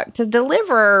dump truck to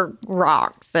deliver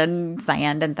rocks and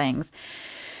sand and things?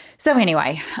 So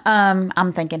anyway,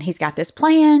 I'm thinking he's got this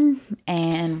plan,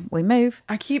 and we move.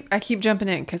 I keep jumping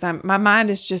in because my mind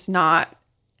is just not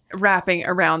wrapping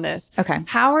around this. Okay.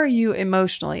 How are you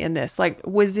emotionally in this?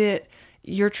 Was it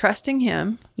you're trusting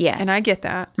him? Yes. And I get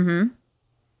that. Mm-hmm.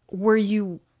 Were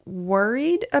you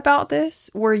worried about this?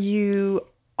 Were you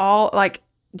all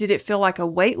did it feel like a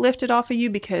weight lifted off of you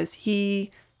because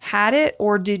he had it,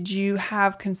 or did you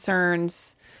have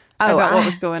concerns about what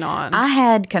was going on? I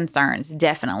had concerns,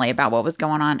 definitely, about what was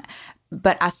going on,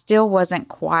 but I still wasn't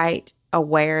quite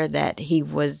aware that he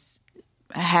was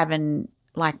having,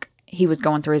 he was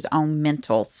going through his own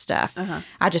mental stuff. Uh-huh.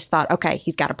 I just thought, okay,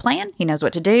 he's got a plan. He knows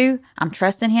what to do. I'm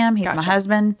trusting him. He's my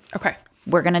husband. Okay.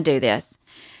 We're going to do this.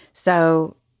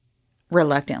 So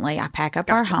reluctantly, I pack up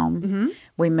our home.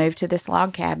 We move to this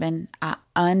log cabin. I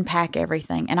unpack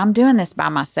everything. And I'm doing this by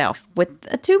myself with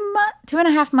a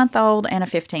 2.5-month-old and a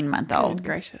 15-month-old. Good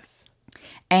gracious.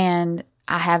 And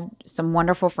I have some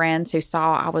wonderful friends who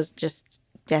saw I was just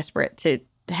desperate to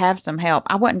have some help.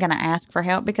 I wasn't going to ask for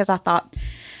help because I thought,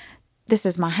 this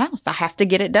is my house. I have to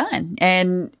get it done.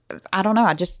 And I don't know.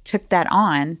 I just took that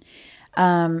on.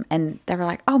 And they were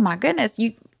like, oh my goodness,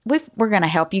 we're going to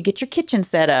help you get your kitchen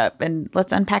set up and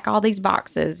let's unpack all these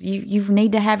boxes. You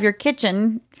need to have your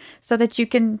kitchen so that you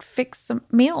can fix some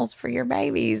meals for your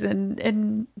babies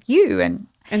and you.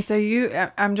 And so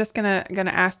I'm just going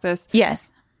to ask this.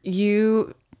 Yes.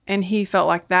 You and he felt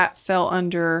like that fell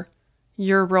under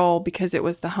your role because it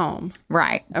was the home.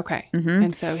 Right. Okay.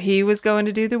 And so he was going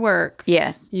to do the work.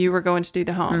 Yes. You were going to do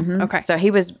the home. Okay. So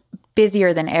he was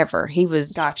busier than ever. He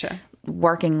was Gotcha.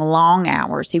 working long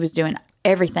hours. He was doing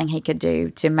everything he could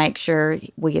do to make sure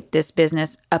we get this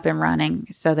business up and running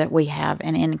so that we have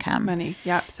an income. Money.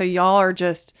 Yep. So y'all are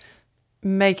just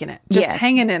making it. Just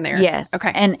hanging in there. Yes.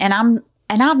 Okay. And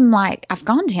I'm like, I've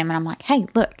gone to him and I'm like, hey,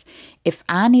 look, if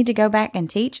I need to go back and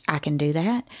teach, I can do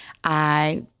that.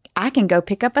 I can go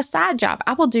pick up a side job.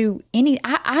 I will do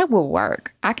I will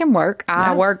work. I can work.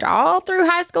 I worked all through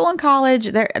high school and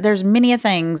college. There's many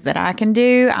things that I can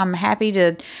do. I'm happy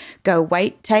to go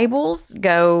wait tables,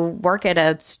 go work at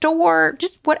a store,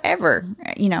 just whatever,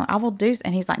 I will do.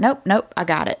 And he's like, nope, I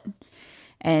got it.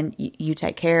 And you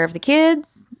take care of the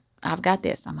kids. I've got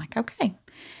this. I'm like, okay.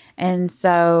 And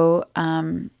so,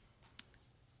 I'm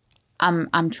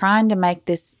trying to make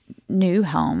this new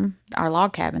home, our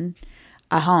log cabin,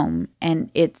 a home, and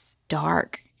it's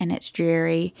dark and it's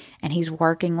dreary and he's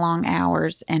working long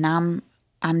hours and I'm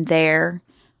there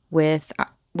with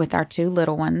our two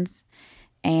little ones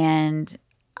and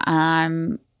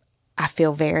I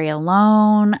feel very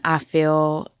alone.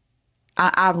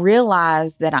 I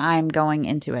realize that I'm going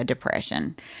into a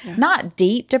depression, not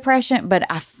deep depression, but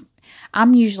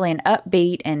I'm usually an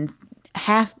upbeat and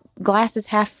glasses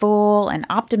half full and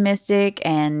optimistic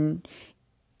and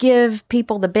give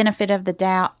people the benefit of the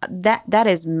doubt. That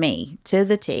is me to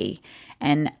the T.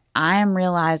 And I am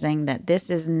realizing that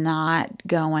this is not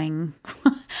going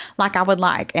like I would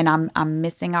like. And I'm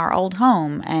missing our old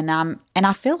home. And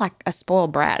I feel like a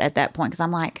spoiled brat at that point because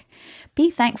I'm like, be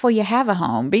thankful you have a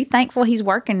home. Be thankful he's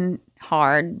working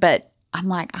hard. But I'm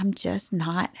like, I'm just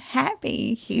not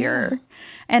happy here.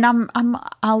 And I'm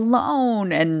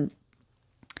alone. And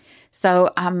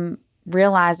so I'm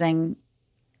realizing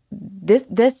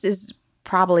this is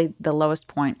probably the lowest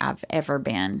point I've ever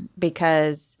been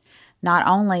because not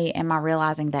only am I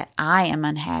realizing that I am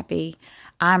unhappy,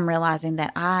 I'm realizing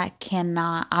that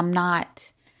I'm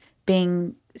not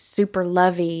being super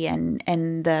lovey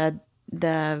and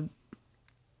the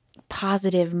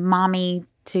positive mommy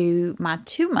to my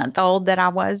 2-month-old that I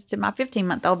was to my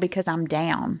 15-month-old because I'm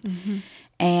down.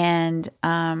 And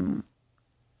I'm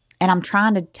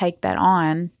trying to take that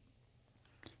on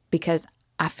because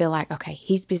I feel like, okay,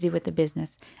 he's busy with the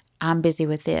business. I'm busy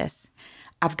with this.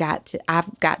 I've got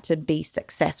to be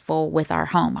successful with our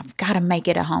home. I've got to make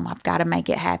it a home. I've got to make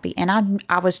it happy. And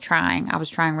I was trying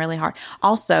really hard.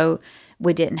 Also,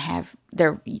 we didn't have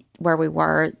where we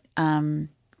were.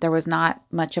 There was not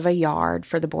much of a yard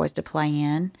for the boys to play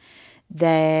in.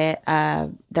 They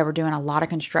were doing a lot of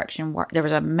construction work. There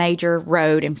was a major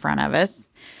road in front of us.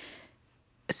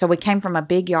 So we came from a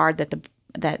big yard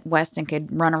that Weston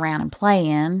could run around and play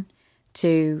in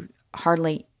to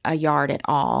hardly a yard at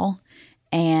all,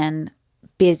 and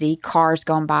busy, cars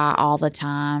going by all the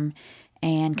time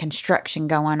and construction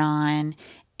going on.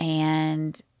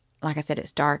 And like I said,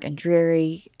 it's dark and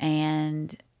dreary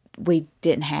and we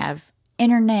didn't have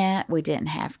internet. We didn't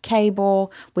have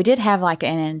cable. We did have like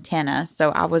an antenna. So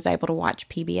I was able to watch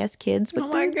PBS Kids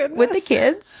with the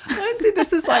kids. Lindsay,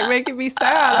 this is like making me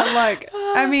sad. I'm like,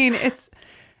 I mean,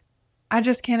 I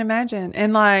just can't imagine.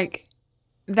 And like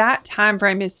that time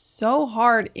frame is so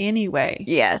hard anyway.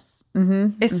 Yes.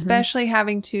 Especially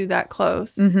having two that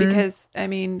close because I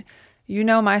mean,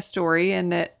 my story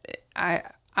and that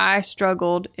I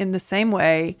struggled in the same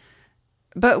way,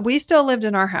 but we still lived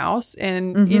in our house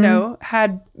and,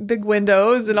 had big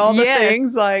windows and all the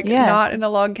things not in a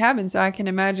log cabin. So I can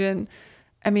imagine,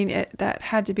 I mean, that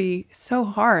had to be so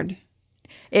hard.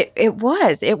 It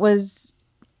was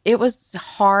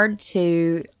hard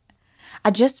to,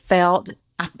 I just felt,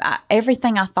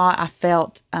 everything I thought I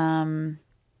felt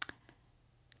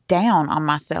down on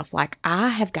myself. Like I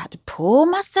have got to pull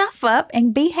myself up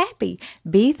and be happy,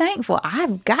 be thankful.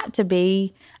 I've got to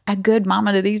be a good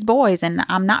mama to these boys. And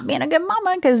I'm not being a good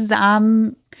mama because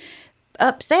I'm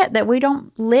upset that we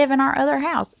don't live in our other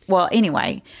house. Well,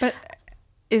 anyway. But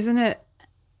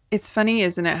it's funny,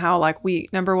 isn't it? How like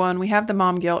number one, we have the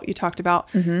mom guilt. You talked about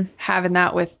having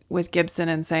that with Gibson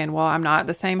and saying, well, I'm not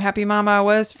the same happy mama I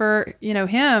was for,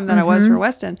 him that I was for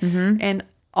Weston. And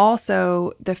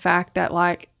also the fact that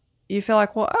like, you feel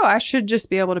like, well, I should just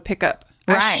be able to pick up.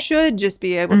 Right. I should just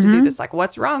be able to do this. Like,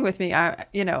 what's wrong with me? Yeah.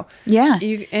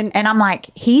 And I'm like,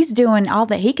 he's doing all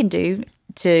that he can do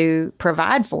to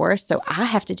provide for us. So I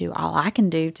have to do all I can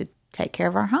do to take care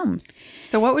of our home.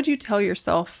 So what would you tell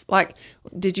yourself? Like,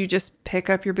 did you just pick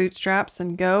up your bootstraps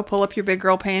and go pull up your big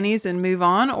girl panties and move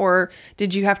on? Or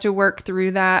did you have to work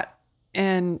through that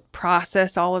and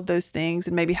process all of those things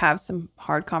and maybe have some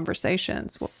hard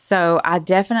conversations? So I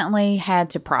definitely had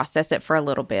to process it for a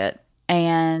little bit.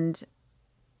 And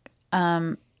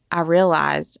I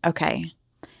realized, okay,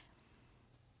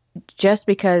 just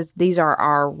because these are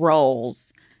our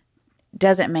roles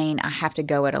doesn't mean I have to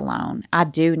go it alone. I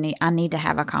need to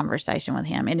have a conversation with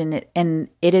him. And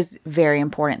it is very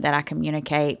important that I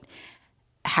communicate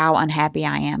how unhappy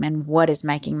I am and what is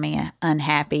making me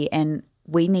unhappy. And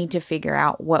we need to figure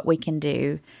out what we can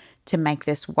do to make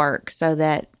this work so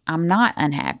that I'm not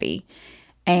unhappy.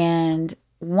 And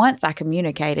once I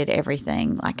communicated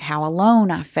everything, like how alone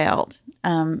I felt,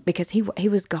 because he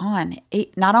was gone.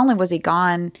 Not only was he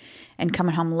gone and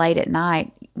coming home late at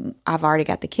night, I've already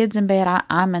got the kids in bed.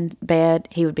 I'm in bed.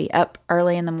 He would be up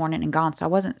early in the morning and gone. So I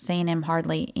wasn't seeing him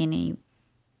hardly any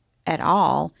at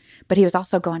all. But he was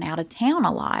also going out of town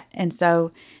a lot. And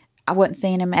so I wasn't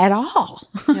seeing him at all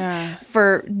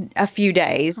for a few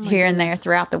days here and there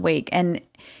throughout the week. And,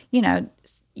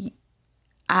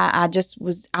 I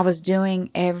was doing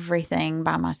everything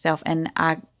by myself, and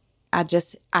I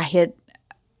hit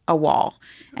a wall,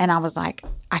 and I was like,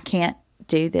 I can't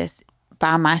do this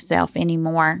by myself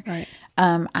anymore. Right.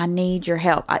 I need your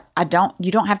help.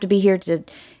 You don't have to be here to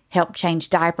help change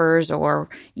diapers or,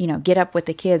 get up with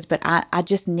the kids, but I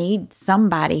just need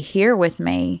somebody here with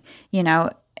me,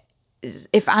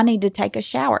 if I need to take a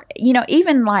shower,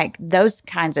 even like those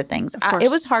kinds of things.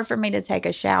 It was hard for me to take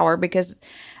a shower because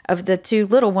of the two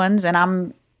little ones, and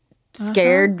I'm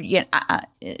scared.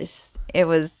 It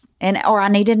was, or I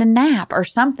needed a nap or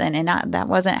something, and that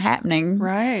wasn't happening.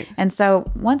 Right. And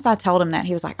so once I told him that,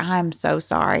 he was like, I'm so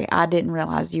sorry. I didn't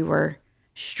realize you were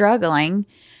struggling,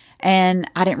 and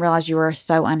I didn't realize you were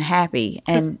so unhappy.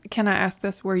 And can I ask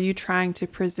this? Were you trying to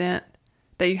present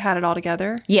that you had it all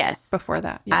together? Yes. Before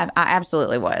that? Yeah. I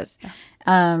absolutely was.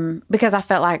 Yeah. Because I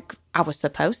felt like I was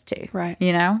supposed to. Right.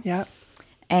 Yep.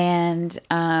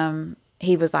 And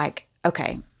he was like,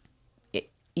 okay,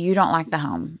 you don't like the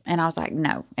home. And I was like,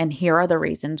 no. And here are the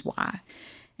reasons why.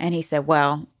 And he said,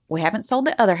 well, we haven't sold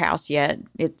the other house yet.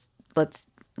 Let's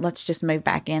just move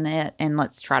back in it and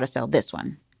let's try to sell this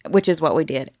one, which is what we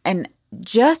did. And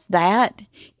just that,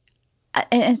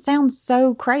 it sounds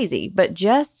so crazy, but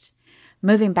just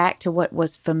moving back to what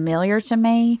was familiar to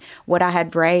me, what I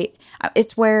had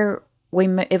it's where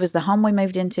it was the home we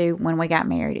moved into when we got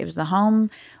married. It was the home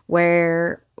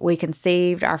where we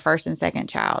conceived our first and second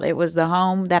child. It was the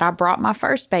home that I brought my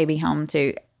first baby home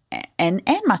to and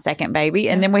my second baby.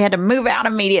 And then we had to move out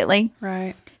immediately.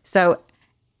 Right. So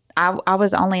I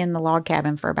was only in the log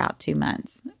cabin for about 2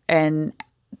 months. And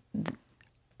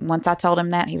once I told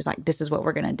him that, he was like, this is what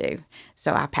we're going to do.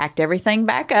 So I packed everything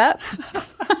back up.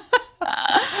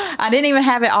 I didn't even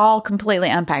have it all completely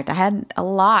unpacked. I had a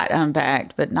lot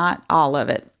unpacked, but not all of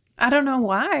it. I don't know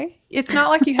why. It's not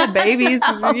like you had babies,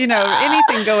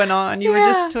 anything going on. You were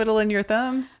just twiddling your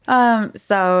thumbs.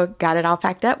 So got it all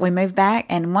packed up. We moved back.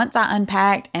 And once I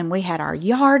unpacked and we had our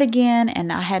yard again,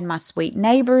 and I had my sweet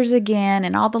neighbors again,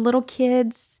 and all the little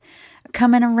kids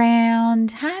coming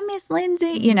around. Hi, Miss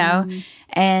Lindsay,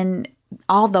 and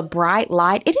all the bright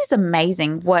light. It is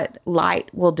amazing what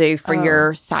light will do for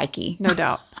your psyche. No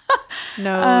doubt.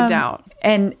 No doubt.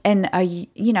 And a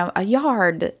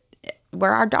yard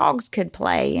where our dogs could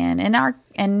play in,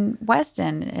 and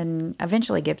Weston, and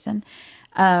eventually Gibson.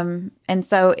 And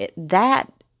so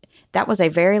that was a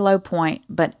very low point.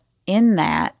 But in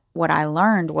that, what I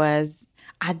learned was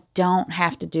I don't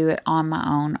have to do it on my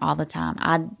own all the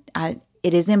time.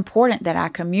 It is important that I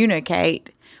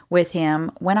communicate with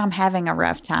him when I'm having a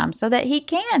rough time so that he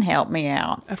can help me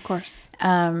out. Of course.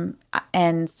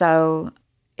 And so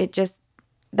it just,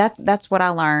 that's what I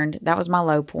learned. That was my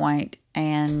low point,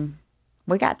 and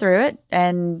we got through it.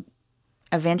 And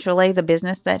eventually the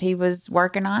business that he was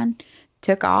working on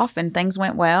took off and things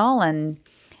went well.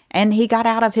 And he got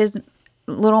out of his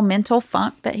little mental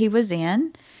funk that he was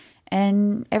in,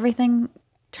 and everything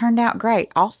turned out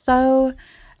great. Also,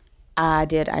 I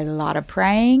did a lot of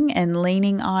praying and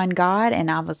leaning on God. And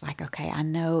I was like, okay, I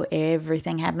know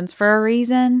everything happens for a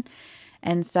reason.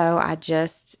 And so I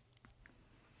just,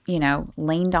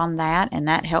 leaned on that. And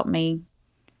that helped me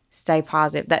stay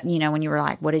positive. That, when you were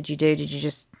like, what did you do? Did you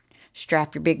just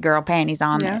strap your big girl panties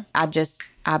on? Yeah. I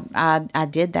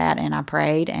did that, and I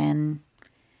prayed, and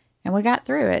we got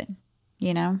through it,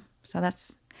 So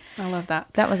I love that.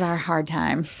 That was our hard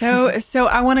time. So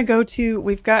I want to go to,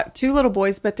 we've got 2 little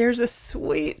boys, but there's a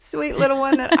sweet, sweet little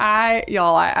one that I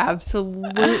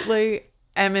absolutely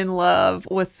am in love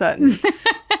with Sutton.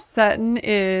 Sutton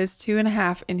is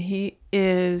 2.5, and he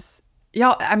is,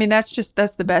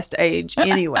 that's the best age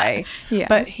anyway. Yes.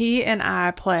 But he and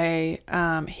I play,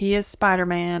 he is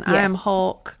Spider-Man. Yes. I am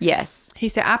Hulk. Yes. He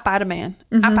said, I fight a man.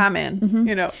 I fight man,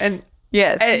 and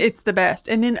Yes. it's the best.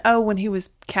 And then, when he was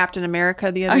Captain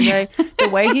America the other day, the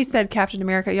way he said Captain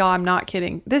America, y'all, I'm not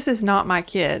kidding. This is not my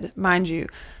kid, mind you.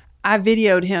 I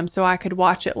videoed him so I could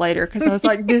watch it later because I was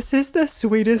like, this is the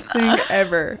sweetest thing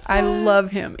ever. I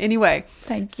love him. Anyway.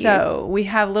 Thank you. So we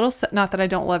have not that I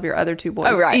don't love your other 2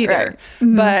 boys right, either. right.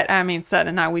 Mm-hmm. But Sutton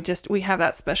and I, we have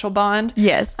that special bond.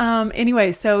 Yes.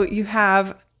 Anyway, so you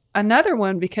have another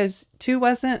one because 2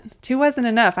 wasn't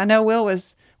enough. I know Will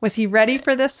was he ready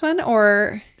for this one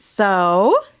or?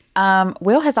 So,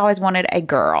 Will has always wanted a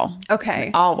girl.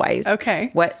 Okay. Always.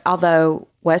 Okay. Although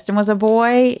Weston was a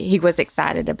boy, he was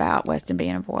excited about Weston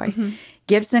being a boy. Mm-hmm.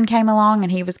 Gibson came along,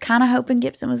 and he was kind of hoping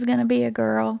Gibson was going to be a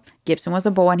girl. Gibson was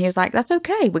a boy, and he was like, that's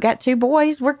okay. We got 2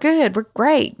 boys. We're good. We're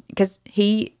great. Because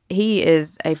he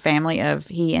is a family of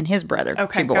he and his brother,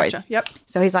 2 boys. Gotcha. Yep.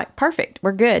 So he's like, perfect.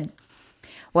 We're good.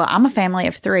 Well, I'm a family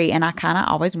of 3, and I kind of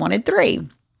always wanted 3.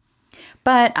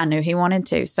 But I knew he wanted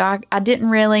 2. So I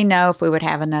didn't really know if we would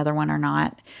have another one or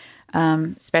not.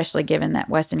 Especially given that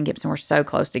Weston and Gibson were so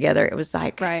close together. It was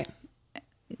like, right.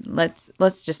 Let's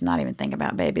just not even think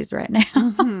about babies right now.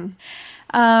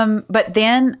 Mm-hmm. But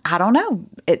then, I don't know,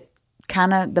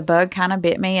 the bug kind of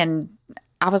bit me, and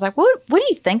I was like, what do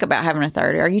you think about having a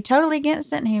 3rd? Are you totally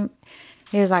against it? And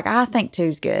he was like, I think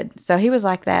 2's good. So he was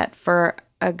like that for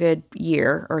a good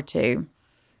year or 2.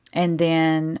 And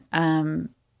then,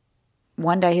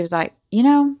 one day he was like,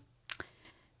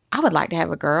 I would like to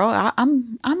have a girl.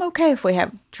 I'm okay if we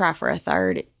try for a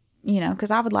 3rd,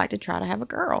 because I would like to try to have a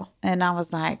girl. And I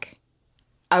was like,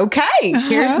 okay,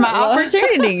 here's my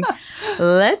opportunity.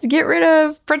 Let's get rid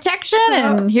of protection,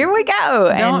 and here we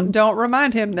go. Don't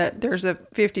remind him that there's a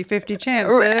 50-50 chance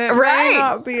that it may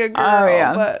not be a girl. Oh,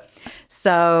 yeah. But.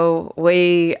 So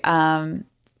we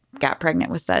got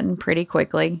pregnant with Sutton pretty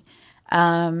quickly,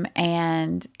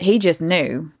 and he just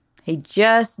knew. He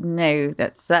just knew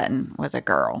that Sutton was a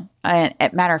girl. And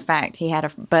matter of fact, he had a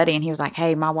buddy, and he was like,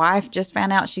 hey, my wife just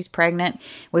found out she's pregnant.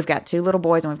 We've got 2 little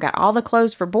boys, and we've got all the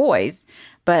clothes for boys,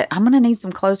 but I'm going to need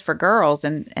some clothes for girls.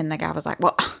 And the guy was like,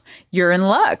 well, you're in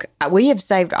luck. We have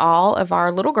saved all of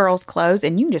our little girls' clothes,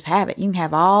 and you can just have it. You can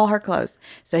have all her clothes.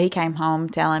 So he came home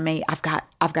telling me, I've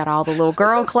got all the little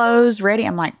girl clothes ready.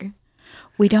 I'm like,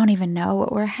 we don't even know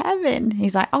what we're having.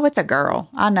 He's like, oh, it's a girl.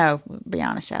 I know,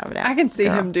 beyond a shadow of a doubt. I can see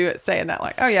him saying that,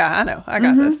 like, oh, yeah, I know. I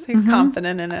got this. He's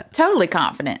confident in it. Totally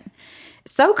confident.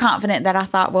 So confident that I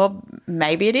thought, well,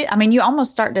 maybe it is. I mean, you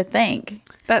almost start to think.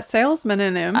 That salesman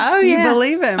in him. Oh, yeah. You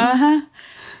believe him. Uh-huh.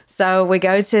 So we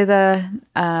go to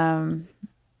the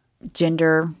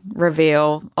gender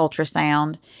reveal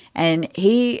ultrasound, and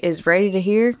he is ready to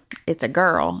hear it's a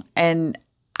girl. And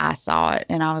I saw it,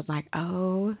 and I was like,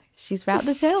 oh, she's about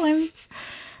to tell him.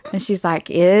 And she's like,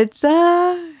 and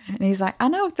he's like, I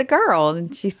know it's a girl.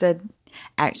 And she said,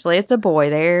 actually, it's a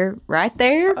boy right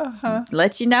there. Uh-huh.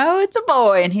 Let you know it's a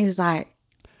boy. And he was like,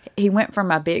 he went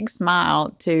from a big smile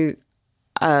to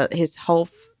his whole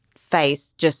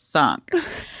face just sunk.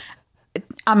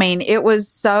 I mean, it was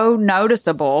so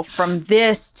noticeable from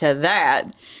this to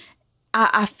that.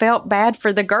 I felt bad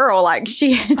for the girl. Like,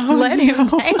 she had let him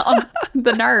down,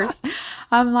 the nurse.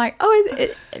 I'm like,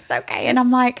 it's okay. And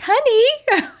I'm like,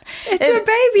 honey, it's a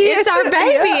baby. It's our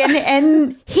baby. Yeah.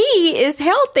 And he is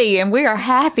healthy. And we are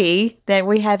happy that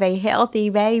we have a healthy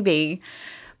baby,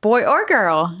 boy or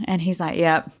girl. And he's like,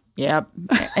 yep.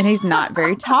 And he's not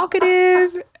very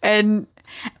talkative. And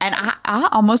I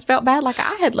almost felt bad, like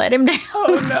I had let him down.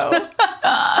 Oh, no.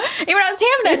 Even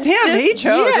though it's him. He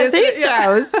chose. Yes, he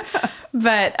chose.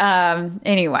 But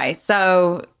anyway,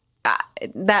 so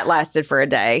that lasted for a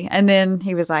day. And then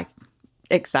he was like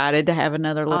excited to have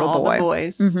another little boy. All the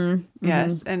boys. Mm-hmm.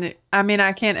 Yes. And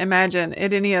I can't imagine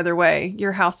it any other way.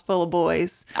 Your house full of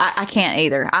boys. I can't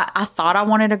either. I thought I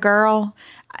wanted a girl,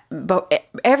 but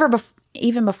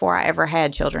even before I ever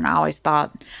had children, I always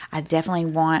thought I definitely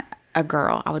want a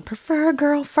girl. I would prefer a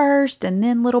girl first and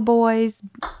then little boys,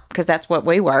 because that's what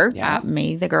we were. Yeah.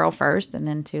 Me, the girl first, and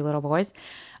then 2 little boys.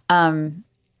 And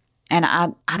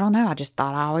I don't know. I just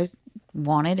thought I always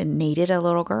wanted and needed a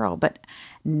little girl. But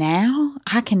now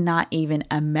I cannot even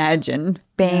imagine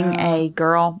being a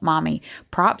girl mommy.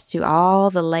 Props to all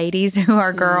the ladies who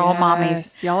are girl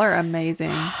mommies. Y'all are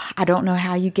amazing. I don't know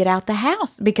how you get out the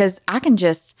house, because I can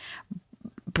just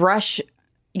brush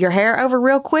your hair over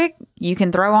real quick. You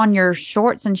can throw on your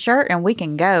shorts and shirt and we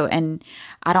can go. And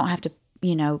I don't have to,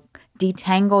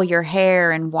 detangle your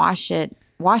hair and wash it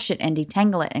and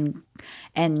detangle it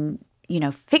and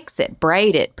fix it,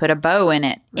 braid it, put a bow in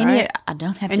it. Right. I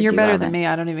don't have to. And you're do better all than that. me.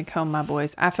 I don't even comb my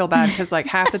boys. I feel bad because like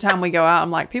half the time we go out,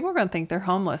 I'm like, people are going to think they're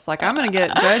homeless. Like I'm going to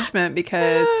get judgment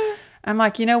because I'm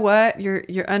like, you know what?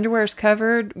 Your underwear's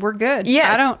covered. We're good. Yes.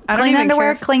 I don't clean even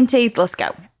underwear, care. clean teeth. Let's go.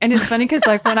 And it's funny because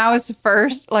like when I was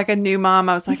first like a new mom,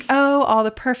 I was like, oh, all the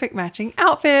perfect matching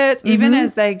outfits. Even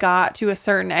as they got to a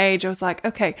certain age, I was like,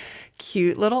 okay,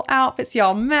 cute little outfits.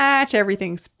 Y'all match.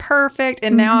 Everything's perfect.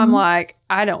 And now I'm like,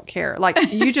 I don't care.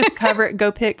 Like you just cover it.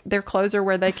 Go pick their clothes or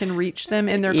where they can reach them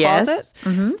in their Yes.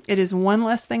 closets. It is one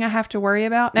less thing I have to worry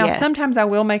about. Now, Yes. sometimes I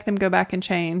will make them go back and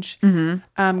change.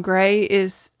 Gray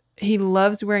he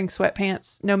loves wearing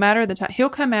sweatpants no matter the time. He'll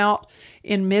come out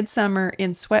in midsummer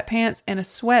in sweatpants and a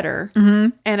sweater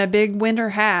and a big winter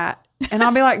hat. And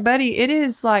I'll be like, buddy, it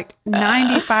is like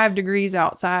 95 degrees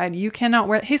outside. You cannot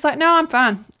wear. He's like, no, I'm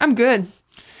fine. I'm good.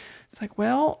 It's like,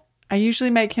 well, I usually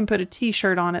make him put a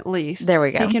t-shirt on at least. There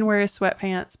we go. He can wear his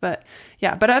sweatpants, but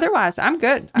otherwise I'm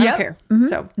good. I don't care.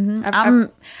 So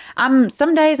I'm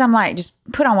some days I'm like, just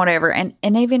put on whatever. And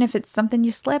even if it's something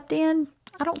you slept in,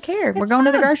 I don't care. We're going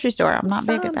to the grocery store. I'm not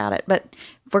big about it. But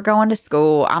if we're going to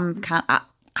school, I'm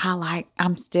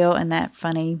I'm still in that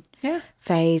funny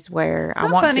phase where I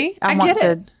not want funny. to, I I want get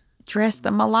to it. dress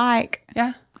them alike.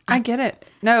 Yeah, I get it.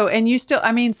 No, and you still,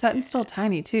 Sutton's still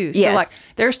tiny too. So Yes. like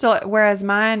they're still, whereas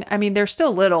mine, they're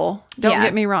still little. Don't Yeah,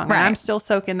 get me wrong. And right. I'm still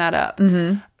soaking that up.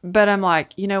 But I'm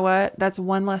like, you know what? That's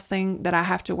one less thing that I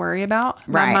have to worry about.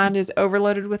 My Right. mind is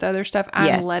overloaded with other stuff. I'm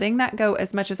Yes. letting that go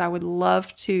as much as I would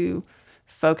love to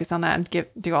focus on that and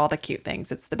do all the cute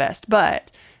things. It's the best.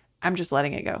 But I'm just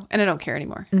letting it go and I don't care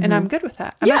anymore. And I'm good with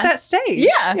that. I'm at that stage.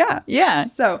 Yeah.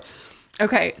 So,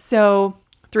 okay. So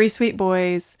 3 sweet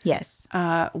boys. Yes.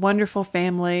 Wonderful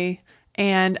family.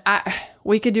 And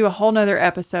we could do a whole nother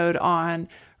episode on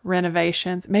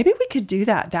renovations. Maybe we could do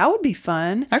that. That would be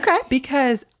fun. Okay.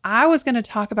 Because I was going to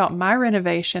talk about my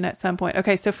renovation at some point.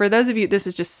 Okay. So for those of you, this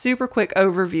is just super quick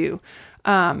overview.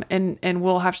 And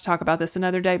we'll have to talk about this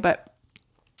another day. But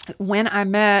when I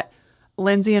met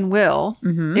Lindsay and Will,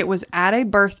 it was at a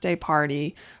birthday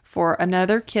party for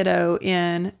another kiddo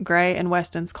in Gray and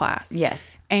Weston's class.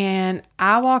 Yes. And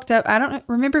I walked up. I don't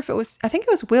remember if I think it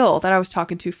was Will that I was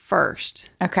talking to first.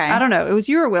 Okay. I don't know. It was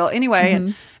you or Will.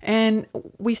 Anyway, and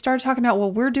we started talking about,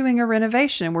 well, we're doing a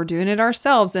renovation and we're doing it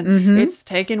ourselves. And it's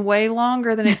taken way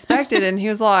longer than expected. And he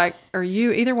was like, are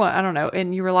you either one? I don't know.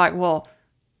 And you were like, well,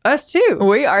 us too.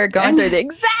 We are going through the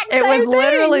exact same It was thing.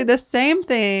 literally the same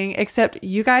thing, except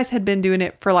you guys had been doing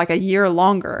it for like a year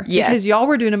longer. Yes. Because y'all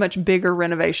were doing a much bigger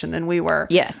renovation than we were.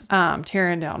 Yes.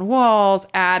 Tearing down walls,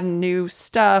 adding new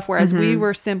stuff, whereas we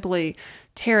were simply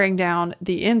tearing down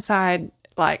the inside,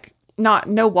 like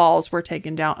no walls were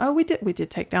taken down. Oh, we did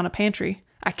take down a pantry.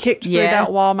 I kicked through Yes.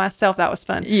 that wall myself. That was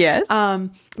fun. Yes.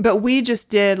 But we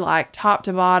just did like top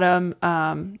to bottom,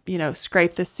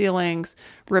 scrape the ceilings,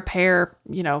 repair,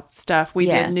 stuff. We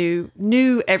Yes. did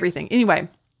new everything. Anyway,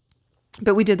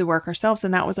 but we did the work ourselves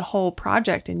and that was a whole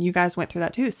project and you guys went through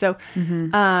that too. So,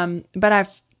 but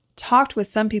I've talked with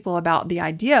some people about the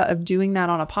idea of doing that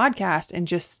on a podcast and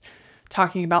just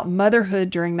talking about motherhood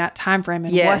during that time frame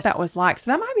and what Yes. that was like.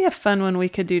 So that might be a fun one we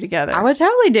could do together. I would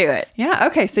totally do it. Yeah.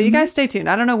 Okay. So you guys stay tuned.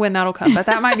 I don't know when that'll come, but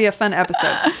that might be a fun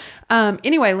episode.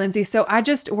 Anyway, Lindsay, so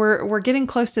we're getting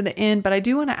close to the end, but I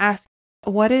do want to ask,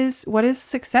 what does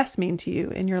success mean to you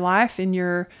in your life, in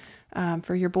your,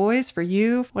 for your boys, for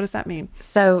you? What does that mean?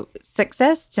 So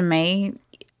success to me,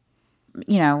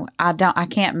 I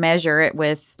can't measure it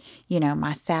with,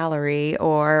 my salary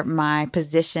or my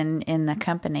position in the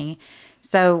company.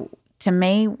 So to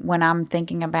me, when I'm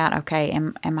thinking about, okay,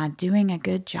 am I doing a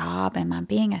good job? Am I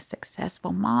being a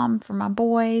successful mom for my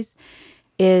boys?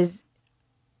 Is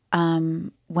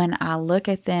when I look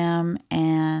at them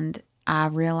and I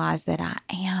realize that I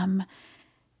am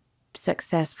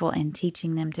successful in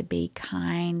teaching them to be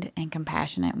kind and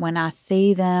compassionate. When I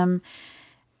see them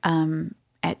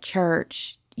at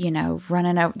church,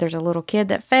 running over, there's a little kid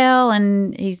that fell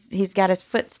and he's got his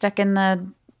foot stuck in the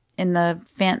in the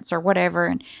fence or whatever,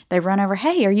 and they run over,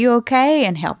 "Hey, are you okay?"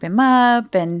 and help him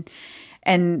up and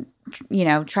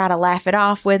try to laugh it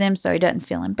off with him so he doesn't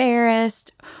feel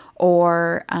embarrassed.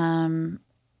 Or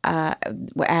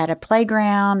at a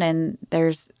playground and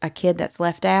there's a kid that's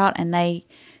left out, and they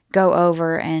go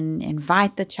over and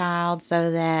invite the child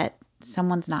so that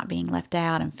someone's not being left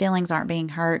out and feelings aren't being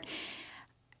hurt.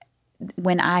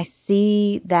 When I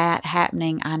see that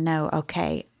happening, I know,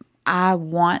 okay, I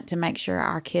want to make sure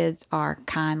our kids are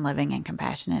kind, loving, and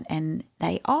compassionate, and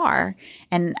they are.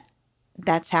 And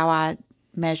that's how I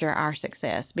measure our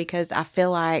success, because I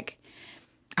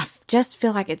just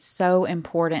feel like it's so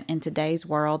important in today's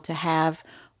world to have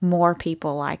more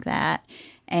people like that.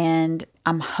 And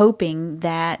I'm hoping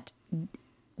that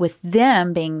with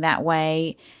them being that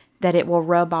way, that it will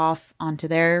rub off onto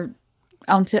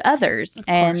others.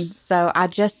 And so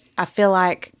I feel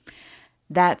like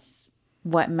that's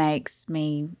what makes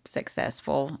me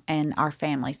successful and our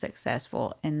family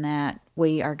successful, in that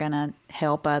we are going to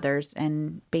help others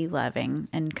and be loving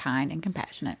and kind and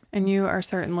compassionate. And you are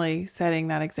certainly setting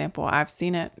that example. I've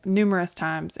seen it numerous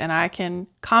times, and I can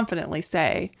confidently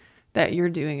say that you're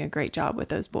doing a great job with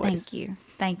those boys.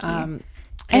 Thank you.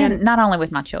 And not only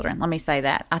with my children, let me say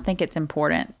that. I think it's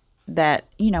important that,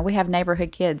 we have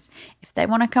neighborhood kids. If they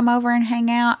want to come over and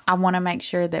hang out, I want to make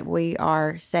sure that we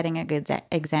are setting a good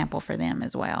example for them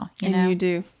as well. You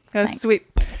do. That's sweet.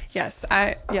 Yes,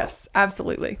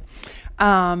 absolutely.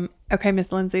 Okay,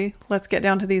 Miss Lindsay, let's get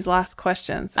down to these last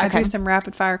questions. Okay. I do some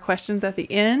rapid fire questions at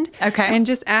the end. Okay. And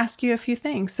just ask you a few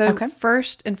things. So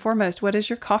first and foremost, what is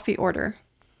your coffee order?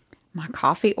 My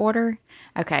coffee order?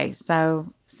 Okay,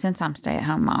 so since I'm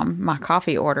stay-at-home mom, my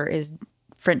coffee order is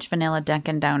French vanilla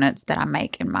Dunkin' Donuts that I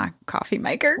make in my coffee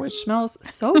maker. Which smells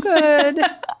so good,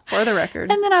 for the record.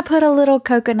 And then I put a little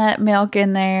coconut milk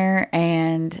in there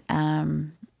and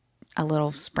a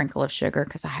little sprinkle of sugar,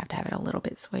 because I have to have it a little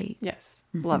bit sweet. Yes,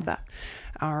 love that.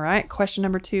 All right, question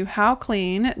number 2. How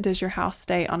clean does your house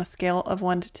stay on a scale of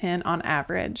 1 to 10 on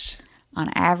average? On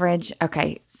average,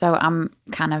 okay, so I'm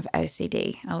kind of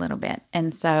OCD a little bit.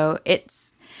 And so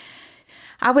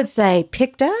I would say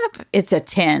picked up, it's a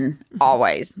 10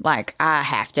 always. Like I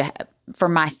have to, for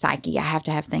my psyche, I have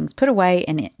to have things put away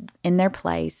and in their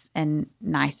place and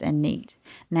nice and neat.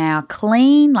 Now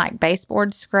clean, like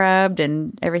baseboard scrubbed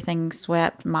and everything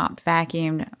swept, mopped,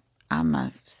 vacuumed, I'm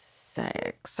a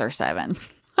 6 or 7.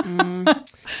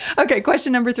 Okay,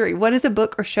 question number 3. What is a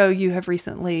book or show you have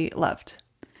recently loved?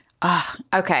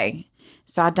 Okay.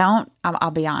 So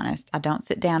I'll be honest, I don't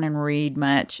sit down and read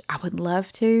much. I would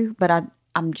love to, but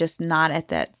I'm just not at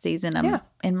that season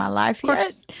in my life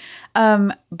yet.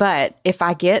 But if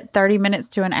I get 30 minutes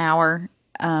to an hour,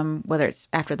 whether it's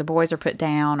after the boys are put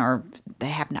down or they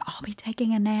happen to all be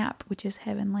taking a nap, which is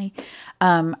heavenly,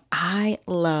 I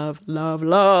love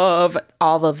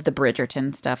all of the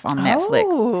Bridgerton stuff on Netflix.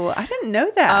 Oh, I didn't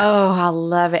know that. Oh, I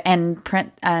love it. And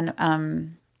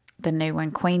the new one,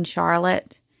 Queen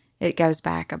Charlotte, it goes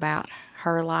back about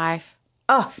her life.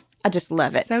 Oh, I just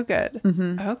love it. So good.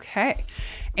 Mm-hmm. Okay.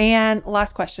 And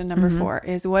last question, number 4,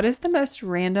 is what is the most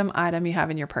random item you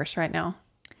have in your purse right now?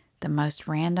 The most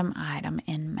random item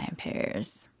in my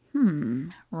purse.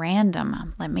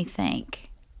 Random. Let me think.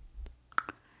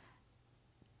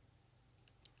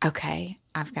 Okay,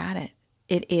 I've got it.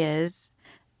 It is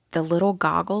the little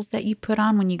goggles that you put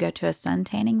on when you go to a sun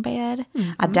tanning bed.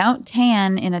 I don't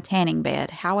tan in a tanning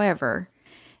bed. However,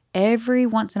 every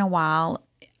once in a while,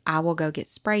 I will go get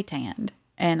spray tanned,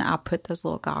 and I'll put those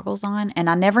little goggles on, and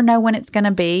I never know when it's going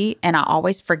to be, and I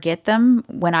always forget them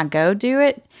when I go do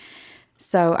it.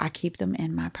 So I keep them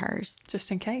in my purse.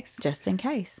 Just in case. Just in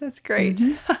case. That's great.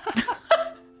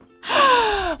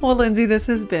 Well, Lindsay, this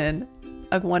has been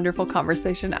a wonderful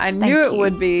conversation. I knew it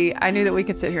would be. I knew that we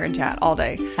could sit here and chat all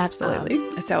day. Absolutely.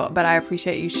 But I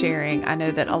appreciate you sharing. I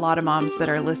know that a lot of moms that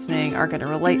are listening are going to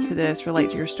relate to this, relate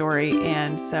to your story.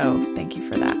 And so thank you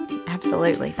for that.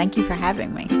 Absolutely. Thank you for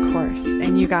having me. Of course.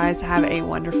 And you guys have a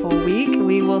wonderful week.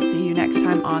 We will see you next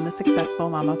time on the Successful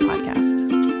Mama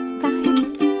Podcast. Bye.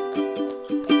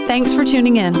 Thanks for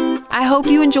tuning in. I hope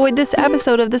you enjoyed this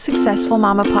episode of the Successful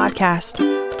Mama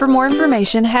Podcast. For more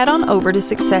information, head on over to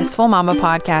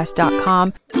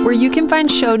successfulmamapodcast.com, where you can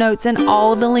find show notes and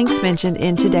all of the links mentioned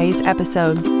in today's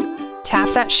episode.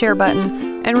 Tap that share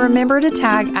button and remember to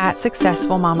tag at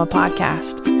Successful Mama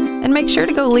Podcast. And make sure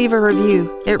to go leave a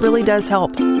review. It really does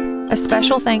help. A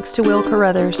special thanks to Will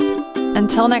Carruthers.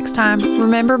 Until next time,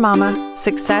 remember, Mama,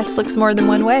 success looks more than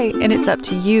one way, and it's up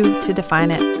to you to define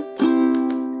it.